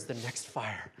 Where's the next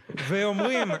fire?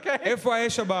 ואומרים, איפה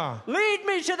האש הבאה? Lead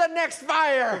me to the next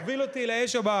fire. תוביל אותי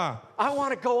לאש הבאה. I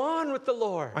want to go on with the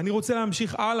Lord. אני רוצה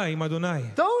להמשיך הלאה עם אדוני.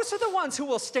 Those are the ones who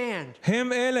will stand.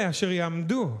 הם אלה אשר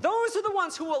יעמדו. Those are the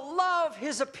ones who will love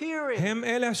his appearing. הם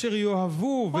אלה אשר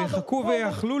יאהבו While the ויחכו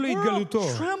ויאכלו להתגלותו.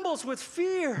 world trembles with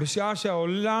fear. בשעה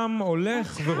שהעולם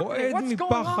הולך ורועד What's going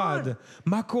מפחד.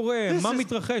 מה קורה? This מה is-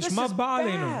 מתרחש? this מה is בא bad.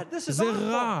 עלינו? This is זה awful.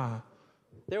 רע.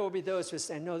 There will be those who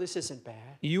say, no, this isn't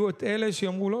bad. יהיו את אלה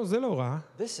שיאמרו, לא, זה לא רע.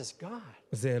 This is God.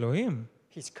 זה אלוהים.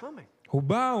 He's coming. הוא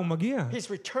בא, הוא מגיע. He's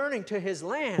returning to his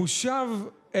land. הוא שב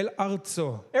אל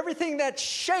ארצו. Everything that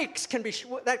shakes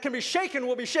that can be shaken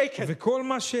will be shaken. וכל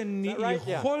מה right?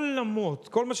 שיכול למות,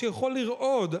 כל מה שיכול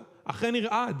לרעוד, אכן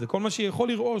ירעד. כל מה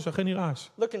שיכול לרעוש, אכן ירעש.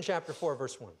 Look in chapter 4,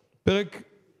 verse 1. פרק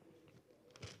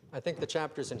I think the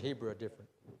chapters in Hebrew are different.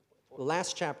 The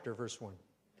last chapter, verse 1.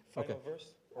 Okay.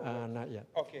 Not yet.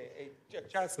 אוקיי,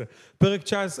 19. פרק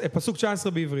 19, פסוק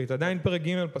 19 בעברית. עדיין פרק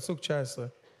ג' פסוק 19.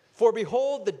 For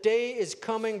behold, the day is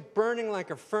coming, burning like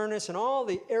a furnace, and all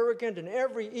the arrogant and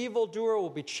every evildoer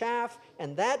will be chaff, and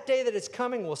that day that is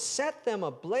coming will set them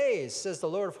ablaze, says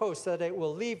the Lord of hosts, that it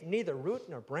will leave neither root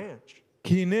nor branch.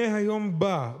 כי הנה היום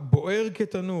בא, בוער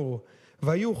כתנור,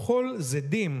 והיו כל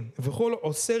זדים, וכל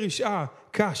עושה רשעה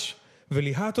קש,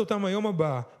 וליהט אותם היום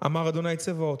הבא, אמר אדוני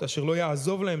צבאות, אשר לא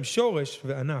יעזוב להם שורש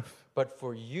וענף. But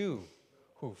for you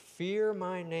who fear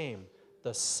my name,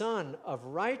 the Son of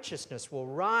Righteousness will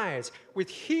rise with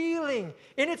healing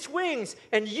in its wings,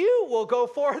 and you will go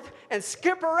forth and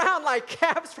skip around like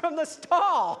calves from the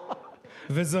stall.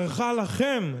 וזרחה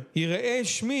לכם, יראה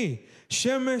שמי,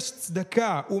 שמש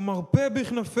צדקה ומרפא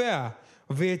בכנפיה,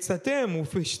 ויצאתם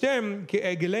ופשתם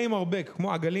כעגלי מרבק,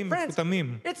 כמו עגלים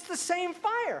מפותמים. It's the same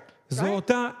fire. זו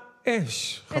אותה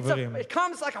אש, חברים. It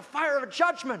comes like a fire of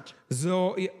judgment.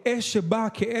 זו אש שבאה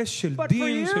כאש של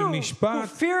דין, של Who משפט.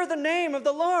 fear the name of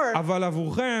the Lord, אבל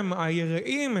עבורכם,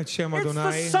 היראים את שם אדוני,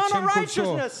 the Son שם of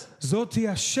קודשו. righteousness. זאת היא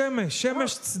השמש,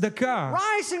 שמש צדקה.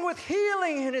 rising with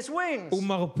healing in his wings,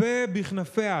 ומרפא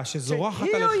בכנפיה, to שזורחת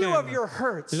heal you עליכם. of your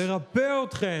hurts, לרפא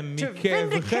אתכם to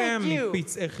מכאבכם, vindicate you,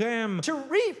 מפצעיכם. to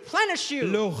replenish you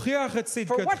להוכיח את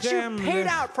for what צדקתכם. you've paid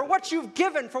out, for what you've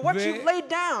given, for what you've laid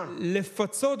down.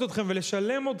 לפצות אתכם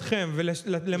ולשלם אתכם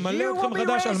ולמלא You אתכם will be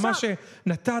מחדש על raised מה up.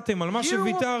 שנתתם, על מה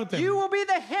שוויתרתם. You will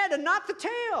be the head and not the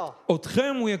tail.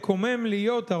 אתכם הוא יקומם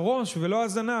להיות הראש ולא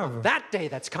הזנב. That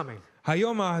day that's coming,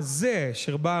 היום הזה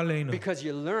אשר בא עלינו. because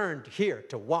you learned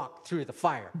here to walk through the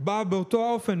fire. בא באותו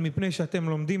האופן מפני שאתם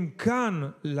לומדים כאן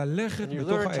ללכת And you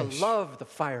בתוך learn to האש. love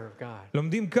the fire of God.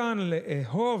 לומדים כאן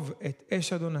לאהוב את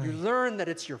אש אדוני. You learn that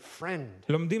it's your friend.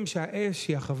 לומדים שהאש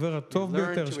היא החבר You הטוב learn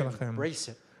ביותר to שלכם. embrace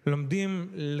it, לומדים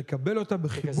לקבל אותה because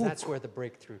בחיבוק, that's where the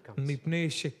breakthrough comes. מפני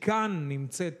שכאן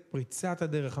נמצאת פריצת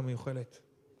הדרך המיוחלת.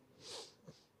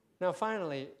 Now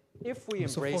finally, if we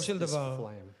בסופו embrace של this דבר,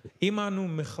 flame, אם אנו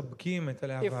מחבקים את if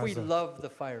הלהבה we הזאת, love the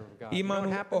fire of God, you אם know what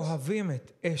אנו happens? אוהבים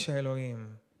את אש האלוהים,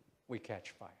 We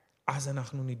catch fire. אז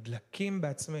אנחנו נדלקים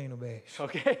בעצמנו באש.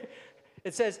 Okay?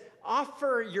 It says,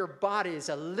 offer your bodies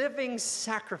a living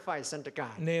sacrifice unto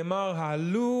God. נאמר,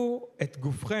 העלו את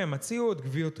גופכם, הציעו את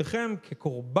גוויותיכם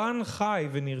כקורבן חי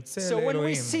ונרצה So when we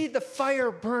לאלוהים. see the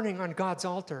fire burning on God's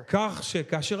altar, כך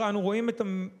שכאשר אנו רואים את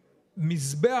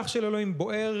המזבח של אלוהים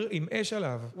בוער עם אש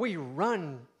עליו, we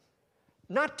run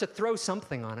not to throw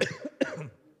something on it,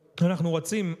 אנחנו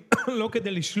רצים לא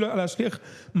כדי להשליך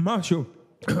משהו,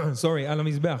 על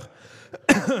המזבח,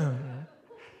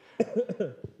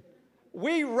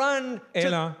 we run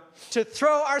אלא to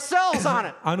throw ourselves on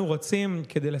it. אנו רצים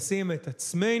כדי לשים את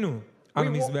עצמנו על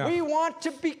המזבח. We want to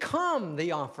become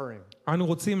the offering. אנו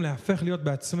רוצים להפך להיות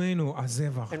בעצמנו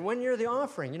הזבח. And when you're the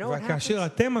offering, you know what וכאשר happens?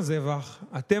 אתם הזבח,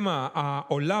 אתם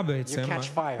העולה בעצם, You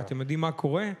catch fire. אתם יודעים מה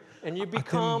קורה? And you אתם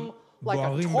become like a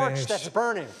בוערים torch באש, that's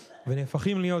burning.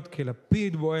 ונהפכים להיות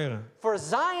כלפיד בוער. For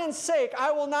Zion's sake,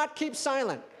 I will not keep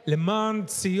silent. למען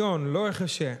ציון לא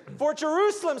אחשה, For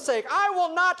Jerusalem's sake, I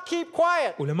will not keep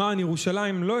quiet ולמען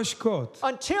ירושלים לא אשקוט,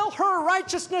 until her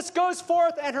righteousness goes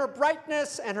forth and her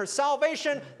brightness and her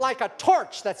salvation like a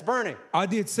torch that's burning.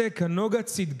 עד יצא כנוגה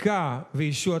צדקה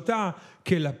וישועתה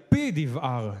כלפיד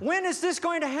יבער. When is this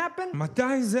going to happen?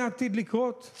 מתי זה עתיד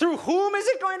לקרות? Through whom is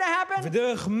it going to happen?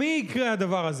 ודרך מי יקרה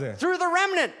הדבר הזה? Through the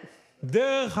remnant,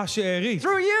 דרך השארית, through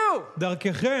you,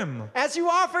 דרככם. as you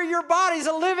offer your bodies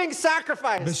a living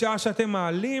sacrifice, בשעה שאתם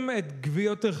מעלים את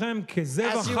גוויותיכם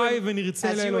כזבח as חי you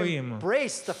ונרצה לאלוהים.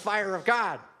 embrace the fire of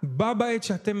God, בא בעת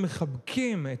שאתם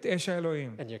מחבקים את אש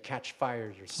האלוהים, and you catch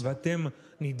fire yourself. ואתם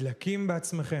נדלקים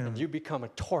בעצמכם. You become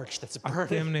a torch that's אתם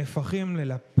burning, נהפכים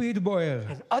ללפיד בוער,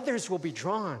 and others will be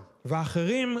drawn.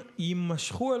 ואחרים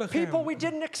יימשכו אליכם. People we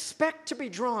didn't expect to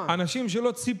be drawn. אנשים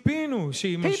שלא ציפינו People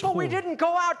שיימשכו. we didn't go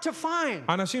out to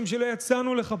find. אנשים שלא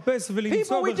יצאנו לחפש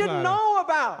ולמצוא People we didn't בכלל. know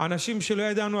about. אנשים שלא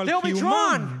ידענו על They'll be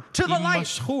קיומם, drawn to the light.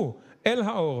 יימשכו אל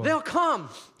האור. They'll come.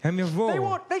 הם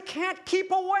יבואו. They can't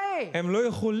keep away. הם לא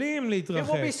יכולים It will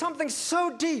להתרחק. be something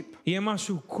so deep, יהיה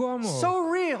משהו כה עמוק, so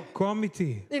real, כה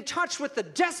אמיתי. in touch with the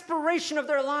desperation of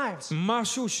their lives.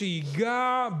 משהו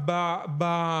שיגע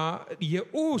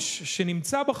בייאוש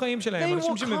שנמצא בחיים שלהם, They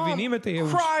אנשים will שמבינים את come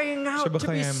הייאוש crying out to be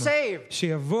שבחייהם, saved.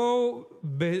 שיבואו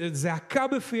בזעקה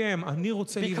בפיהם, אני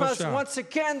רוצה Because להיוושע, once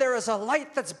again there is a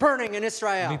light that's burning in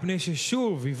Israel. מפני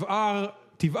ששוב יבער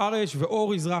תבער אש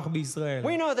ואור יזרח בישראל.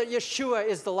 We know that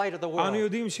Yeshua is the light of the אנו world.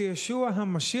 יודעים שישוע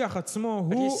המשיח עצמו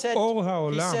But הוא אור he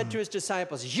העולם. said to his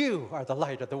disciples, you are the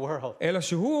light of the world. אלא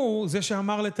שהוא זה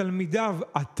שאמר לתלמידיו,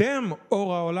 אתם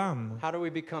אור העולם. How do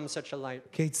we become such a light?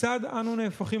 כיצד אנו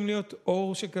נהפכים להיות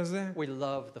אור שכזה? We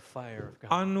love the fire of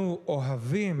God. אנו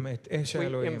אוהבים את אש We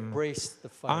האלוהים. embrace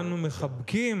the fire. אנו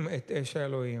מחבקים את אש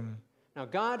האלוהים. Now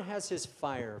God has his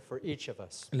fire for each of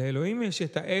us. לאלוהים יש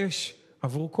את האש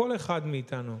עבור כל אחד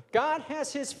מאיתנו. God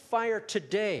has his fire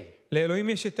today לאלוהים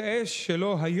יש את האש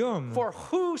שלו היום.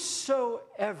 for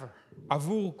whosoever,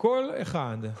 עבור כל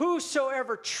אחד.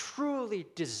 whosoever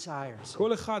truly desires.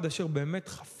 כל אחד אשר באמת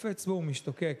חפץ בו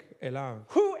ומשתוקק אליו.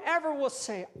 Whoever will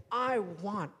say, I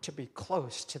want to be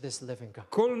close to this living God.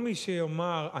 כל מי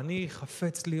שיאמר, אני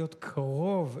חפץ להיות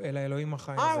קרוב אל האלוהים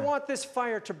החי I הזה. want this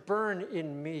fire to burn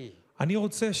in me. אני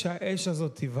רוצה שהאש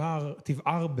הזאת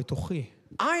תבער בתוכי.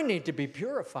 I need to be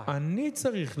purified. אני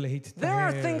צריך There are להיטהר.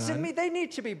 things in me, they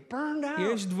need to be burned out.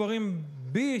 יש דברים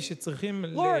בי שצריכים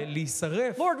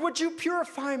להישרף. Lord, would you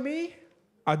purify me?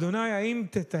 אדוני, האם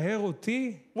תטהר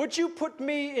אותי? Would you put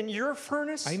me in your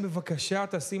furnace? האם בבקשה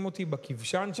תשים אותי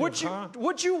בכבשן שלך?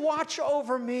 Would you watch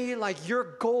over me like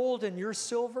your gold and your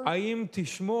silver? האם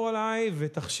תשמור עליי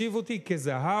ותחשיב אותי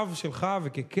כזהב שלך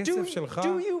וככסף שלך?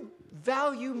 Do you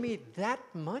value me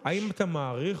that much האם אתה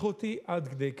מעריך אותי עד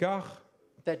כדי כך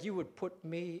that you would put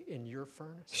me in your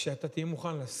furnace? שאתה תהיה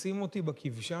מוכן לשים אותי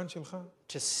בכבשן שלך?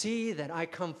 To see that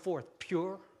I come forth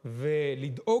pure?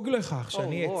 ולדאוג לכך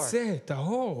שאני אצא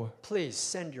טהור. Please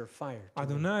send your fire to me.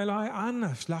 אדוני אלוהי,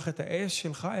 אנא, שלח את האש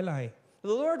שלך אליי. The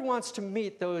Lord wants to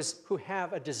meet those who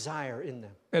have a desire in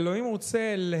them. אלוהים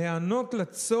רוצה להיענות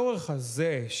לצורך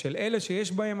הזה של אלה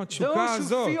שיש בהם התשוקה Those who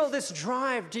הזאת. feel this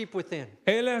drive deep within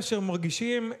אלה אשר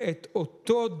מרגישים את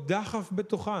אותו דחף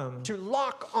בתוכם. to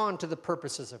lock on to the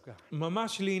purposes of God.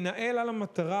 ממש להינעל על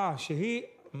המטרה שהיא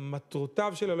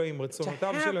מטרותיו של אלוהים, To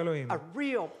רצונותיו have של אלוהים. a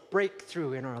real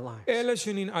breakthrough in our lives. אלה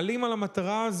שננעלים על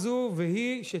המטרה הזו,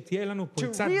 והיא שתהיה לנו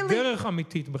פריצת really- דרך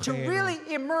אמיתית To בחיינו. really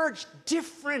emerge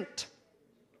different,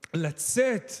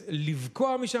 לצאת,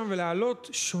 לבקוע משם ולעלות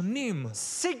שונים.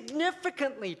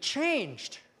 significantly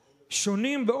changed,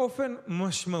 שונים באופן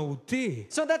משמעותי.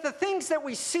 so that the things that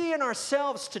we see in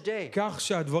ourselves today, כך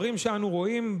שהדברים שאנו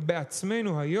רואים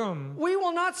בעצמנו היום, we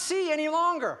will not see any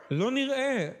longer. לא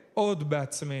נראה עוד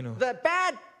בעצמנו. The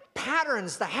bad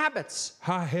patterns, the habits,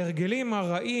 ההרגלים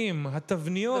הרעים, the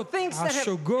התבניות things that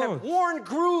השוגות, have worn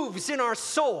grooves in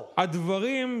our soul.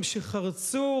 הדברים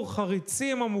שחרצו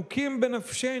חריצים עמוקים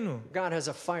בנפשנו. God has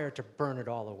a fire to burn it all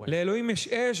away. לאלוהים יש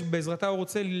אש, בעזרתה הוא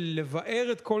רוצה לבאר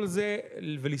את כל זה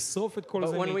ולשרוף את כל But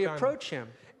זה when we מאיתנו. approach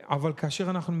him, אבל כאשר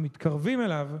אנחנו מתקרבים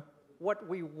אליו, what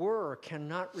we were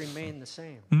cannot remain the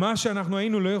same. מה שאנחנו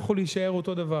היינו לא יכול להישאר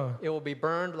אותו דבר. It will be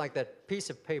burned like that piece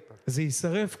of paper. זה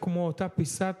יישרף כמו אותה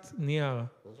פיסת נייר,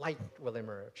 Light will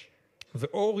emerge.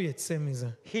 ואור יצא מזה.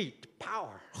 Heat,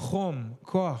 power. חום,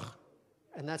 כוח,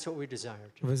 And that's what we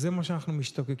desire to. וזה מה שאנחנו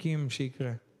משתוקקים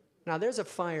שיקרה. Now there's a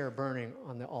fire burning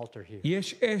on the altar here.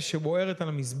 יש אש שבוערת על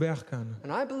המזבח כאן, And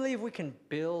I believe we can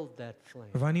build that flame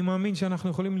ואני מאמין שאנחנו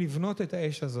יכולים לבנות את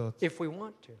האש הזאת, if we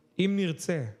want to. אם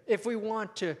נרצה. If we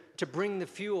want to bring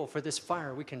the fuel for this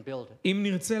fire, we can build it. אם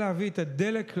נרצה להביא את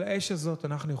הדלק לאש הזאת,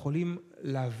 אנחנו יכולים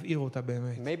להבעיר אותה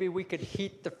באמת. Maybe we could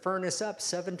heat the furnace up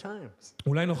 7 times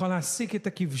אולי נוכל להסיק את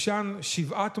הכבשן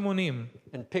 7 מונים,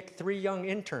 and pick 3 young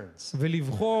interns.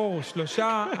 ולבחור 3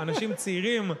 אנשים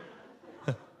צעירים,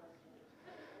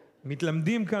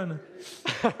 מתלמדים כאן.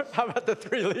 How about the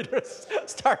 3 leaders?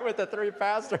 Start with the 3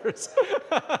 pastors.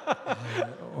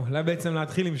 אולי בעצם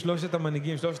להתחיל עם 3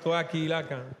 המנהיגים, 3 רואי הקהילה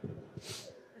כאן.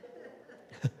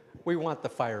 We want the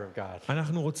fire of God.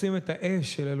 אנחנו רוצים את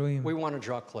האש של אלוהים. We want to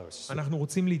draw close. אנחנו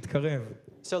רוצים להתקרב.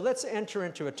 So let's enter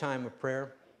into a time of prayer.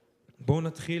 בואו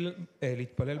נתחיל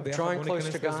להתפלל ביחד, drawing בואו close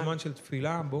ניכנס to God. לזמן של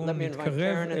תפילה, בואו Let me invite נתקרב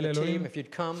Karen אל and the אלוהים. team if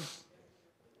you'd come.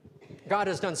 God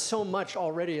has done so much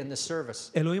already in this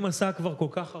service. אלוהים עשה כבר כל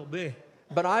כך הרבה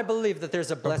But I believe that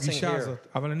there's a blessing בפגישה here. הזאת,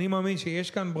 אבל אני מאמין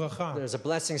שיש כאן ברכה, There's a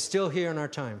blessing still here in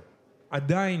our time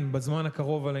עדיין בזמן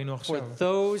הקרוב עלינו for עכשיו.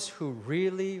 those who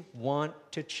really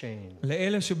want to change.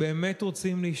 לאלה שבאמת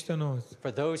רוצים להשתנות,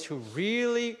 For those who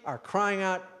really are crying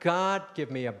out, God,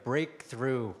 give me a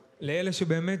breakthrough. לאלה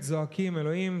שבאמת זועקים,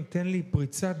 אלוהים, תן לי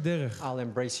פריצת דרך.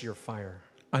 I'll embrace your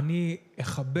fire. אני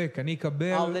אחבק, אני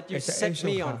אקבל I'll let את you האש set me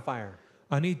שלך. on fire.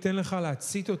 אני אתן לך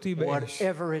להצית אותי באש.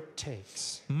 Whatever it takes.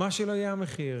 מה שלא יהיה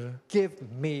המחיר, Give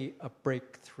me a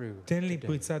breakthrough. תן לי today.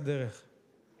 פריצת דרך.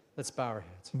 Let's bow our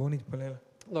heads. בואו נתפלל.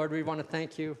 Lord, we want to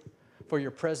thank you for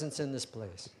your presence in this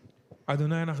place.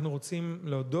 אדוני, אנחנו רוצים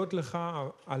להודות לך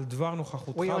על דבר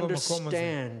נוכחותך We במקום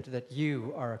הזה. understand that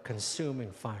you are a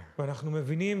consuming fire. ואנחנו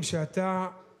מבינים שאתה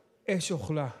אש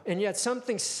אוכלה. And yet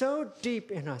something so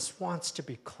deep in us wants to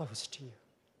be close to you.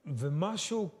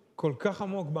 ומשהו כל כך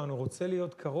עמוק בנו רוצה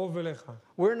להיות קרוב אליך.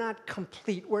 We're not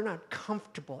complete. We're not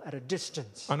comfortable at a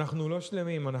distance. אנחנו לא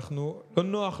שלמים, לא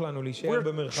נוח לנו להישאר We're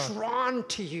במרחק.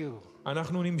 drawn to you.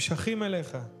 אנחנו נמשכים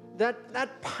אליך. That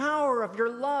power of your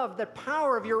love, that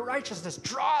power of your righteousness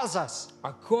draws us.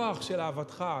 הכוח של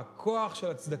אהבתך, הכוח של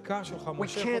הצדקה שלך We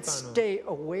מושך can't אותנו. stay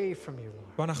away from you,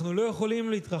 Lord. ואנחנו לא יכולים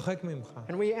להתרחק ממך.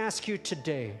 And we ask you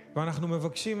today, ואנחנו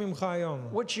מבקשים ממך היום.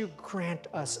 would you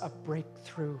grant us a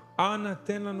breakthrough? אנא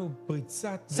תן לנו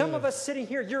פריצת Some of דרך. us sitting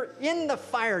here, you're in the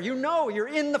fire. You know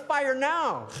you're in the fire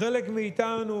now. חלק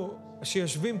מאיתנו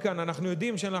שיושבים כאן, אנחנו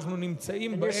יודעים שאנחנו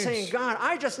נמצאים And you're באש. saying, God,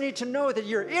 I just need to know that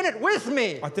you're in it with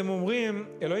me. אתם אומרים,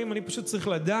 אלוהים, אני פשוט צריך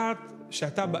לדעת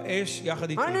שאתה באש יחד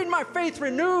איתי. I need my faith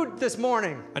renewed this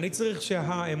morning. אני צריך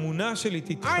שהאמונה שלי I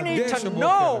need תתחדש to הבוקר.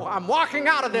 know I'm walking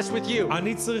out of this with you.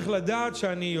 אני צריך לדעת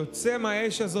שאני יוצא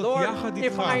מהאש הזאת Lord, יחד if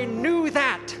איתך. I knew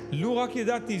that, לו רק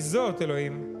ידעתי זאת,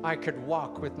 אלוהים, I could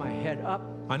walk with my head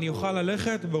up. אני אוכל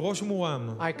ללכת בראש מורם.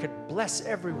 I could bless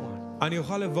everyone. אני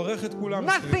אוכל לברך את כולם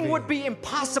Nothing סביבי. would be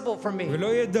impossible for me ולא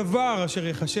יהיה דבר אשר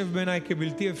יחשב בעיניי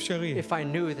כבלתי אפשרי. if I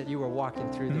knew that you were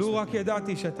walking through this. לו רק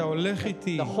ידעתי שאתה הולך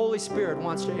איתי. The Holy Spirit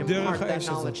wants to דרך impart that האש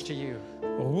הזאת. knowledge to you.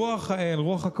 רוח האל,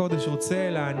 רוח הקודש רוצה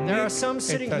There להעניק are some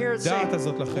sitting here את הדעת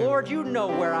הזאת saying, לכם. Lord, you know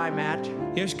where I'm at.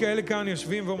 יש כאלה כאן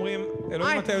יושבים ואומרים, I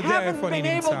אלוהים, אתה יודע haven't איפה אני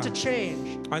been able נמצא. to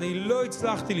change. אני לא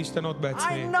הצלחתי להשתנות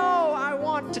בעצמי. I know I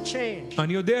want to change.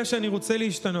 אני יודע שאני רוצה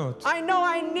להשתנות. I know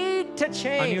I need to אני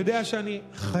change. יודע שאני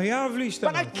חייב But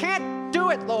להשתנות. I can't do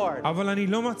it, Lord. אבל אני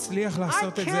לא מצליח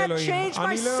לעשות את can't זה, אלוהים. change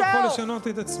אני לא יכול myself. לשנות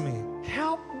את עצמי.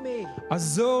 Help me.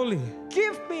 עזור לי.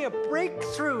 Give me a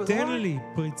breakthrough, תן Lord. לי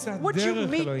פריצת Would you דרך,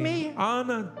 meet אלוהים. me?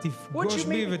 אנא Would תפגוש you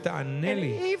בי meet me? ותענה And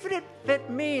לי. even if it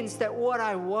means that what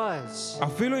I was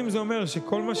אפילו אם זה אומר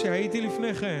שכל מה שהייתי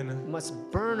לפני כן must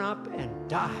burn up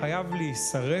and die, חייב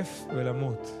להישרף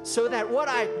ולמות. so that what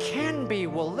I can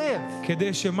be will live.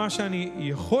 כדי שמה שאני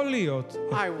יכול להיות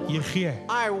יחיה.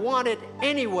 I want it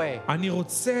anyway. אני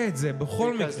רוצה את זה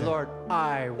בכל Because, מקרה. Lord,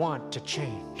 I want to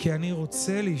change. כי אני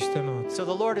רוצה להשתנות. So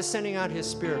the Lord is sending out His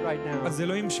Spirit right now. אז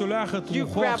אלוהים שולח את You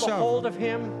רוחו grab a עכשיו. hold of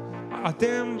Him.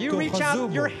 אתם You reach תאחזו out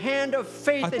בו. your hand of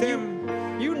faith and אתם-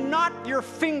 you knot your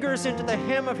fingers into the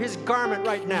hem of His garment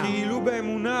right now. כאילו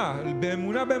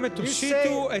באמונה באמת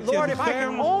תושיטו say, את "Lord, if I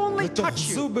ידכם can only touch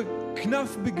ותאחזו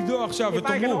בכנף בגדו עכשיו If I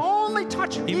can ותאמרו, only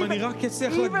touch it, אם אני even, רק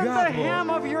אצליח even לגעת the בו, hem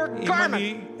of your אם garment,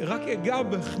 אני רק אגע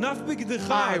בכנף בגדך,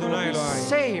 I will אדוני be אלוהי,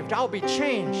 saved. I'll be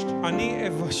changed. אני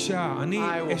אבשע, אני I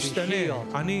will be אשתנה,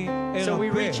 healed. אני So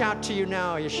we reach ארפא. out to you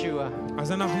now, Yeshua.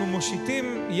 אז אנחנו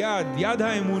מושיטים יד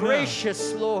האמונה.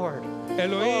 Gracious Lord.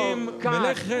 אלוהים, Oh, God,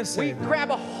 מלך חסד. we grab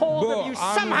a hold בוא, of you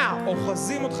אנו somehow.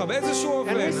 אוחזים אותך באיזשהו And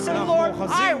אופן. we say, אנחנו Lord, I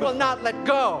אוחזים will בך. not let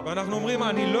go. ואנחנו אומרים,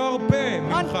 אני לא ארפה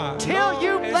ממך. Until לא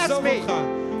you bless אעזוב me. אותך.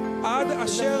 עד In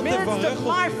אשר the midst תברך of my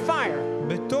אותי. fire,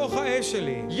 בתוך האש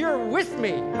שלי. you're with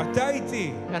me, אתה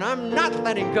איתי. and I'm not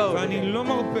letting go. ואני In לא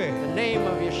מרפה. the name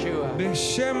of Yeshua.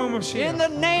 בשם המשיח. In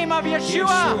the name of Yeshua.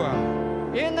 ישוע.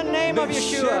 In the name of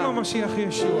בשם Yeshua. המשיח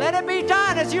ישוע. Let it be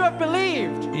done as you have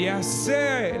believed.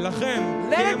 יעשה לכם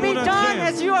Let it be done כאמונתכם.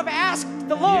 as you have asked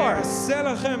the Lord. יעשה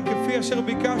לכם כפי אשר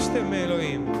ביקשתם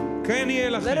מאלוהים. כן יהיה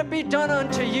Let לכם. it be done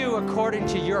unto you according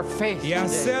to your faith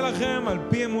יעשה today. לכם על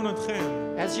פי אמונתכם.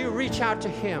 As you reach out to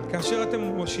Him, כאשר אתם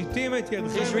מושיטים את He's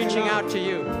ידכם reaching אליו, out to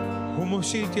you. הוא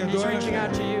מושיט ידו He's reaching אליכם.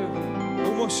 out to you.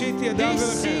 הוא מושיט ידיו He אליכם.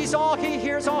 sees all, He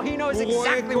hears all, He knows הוא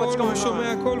רואה exactly what's הכל, הוא going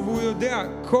שומע on. הכל, והוא יודע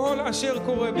כל אשר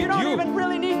קורה You don't בדיוק. even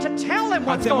really need to tell Him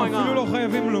what's אתם going אפילו לא on.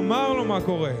 חייבים לומר לו מה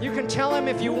קורה. You can tell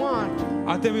Him if you want.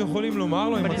 אתם יכולים לומר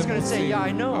לו אם But he's אתם gonna say, רוצים. "Yeah,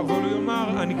 I know. אבל הוא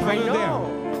יאמר, אני כבר I יודע.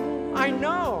 know. I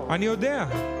know. אני יודע.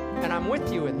 And I'm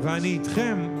with you in this. ואני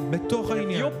איתכם בתוך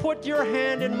העניין. You'll put your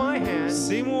hand in my hand.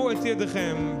 שימו את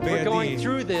ידיכם We're going בידי.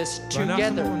 through this ואנחנו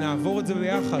together. נעבור את זה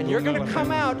ביחד. And הוא you're אומר going to לכם.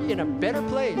 come out in a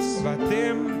better place.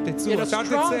 ואתם תצאו, In a אתה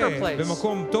stronger תצא place.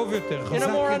 במקום טוב יותר, In a חזק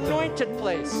more יותר. anointed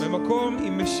place. במקום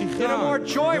עם In a משיכה more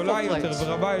joyful גדולה יותר place.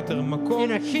 ורבה יותר. מקום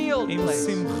In a healed עם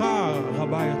place. שמחה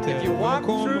רבה יותר. If you walk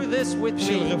מקום through this with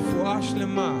של me. רפואה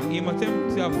שלמה. אם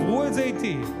אתם תעברו את זה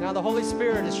איתי, Now the Holy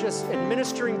Spirit is just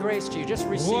administering grace to you. Just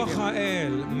receive רוח Him.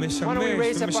 האל משמש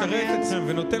raise up our ומשרת hands? אתכם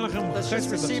ונותן לכם Let's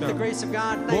just חסד receive the עכשיו. grace of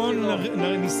God. Thank בואו you, Lord.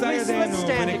 נישא Please, let's ידינו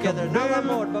stand together. Now ונקבל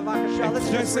לעמוד, בבקשה. את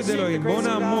Let's just חסד receive the אלוהים. בואו grace of God.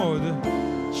 נעמוד.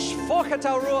 שפוך את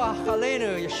הרוח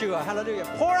עלינו, ישוע.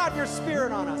 Hallelujah. Pour out your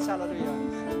spirit on us.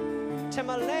 Hallelujah.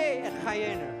 תמלא את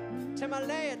חיינו.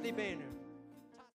 תמלא את ליבנו.